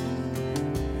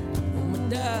 Oh, my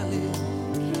darling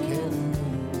Kathleen.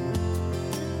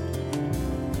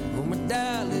 Oh, my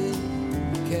darling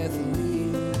Kathleen.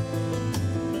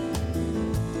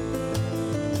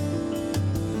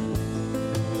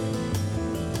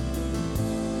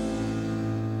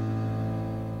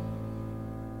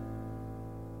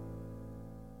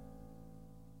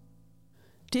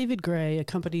 David Gray,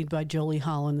 accompanied by Jolie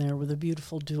Holland there with a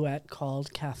beautiful duet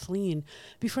called Kathleen.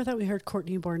 Before that, we heard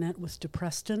Courtney Barnett with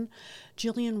Depreston,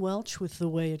 Gillian Welch with The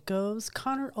Way It Goes,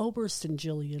 Connor Oberst and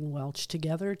Gillian Welch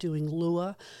together doing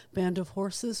Lua, Band of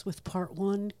Horses with Part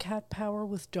 1, Cat Power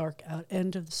with Dark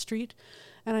End of the Street,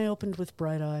 and I opened with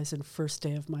Bright Eyes and First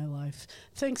Day of My Life.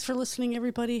 Thanks for listening,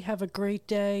 everybody. Have a great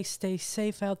day. Stay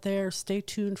safe out there. Stay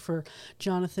tuned for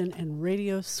Jonathan and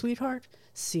Radio Sweetheart.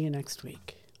 See you next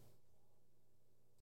week.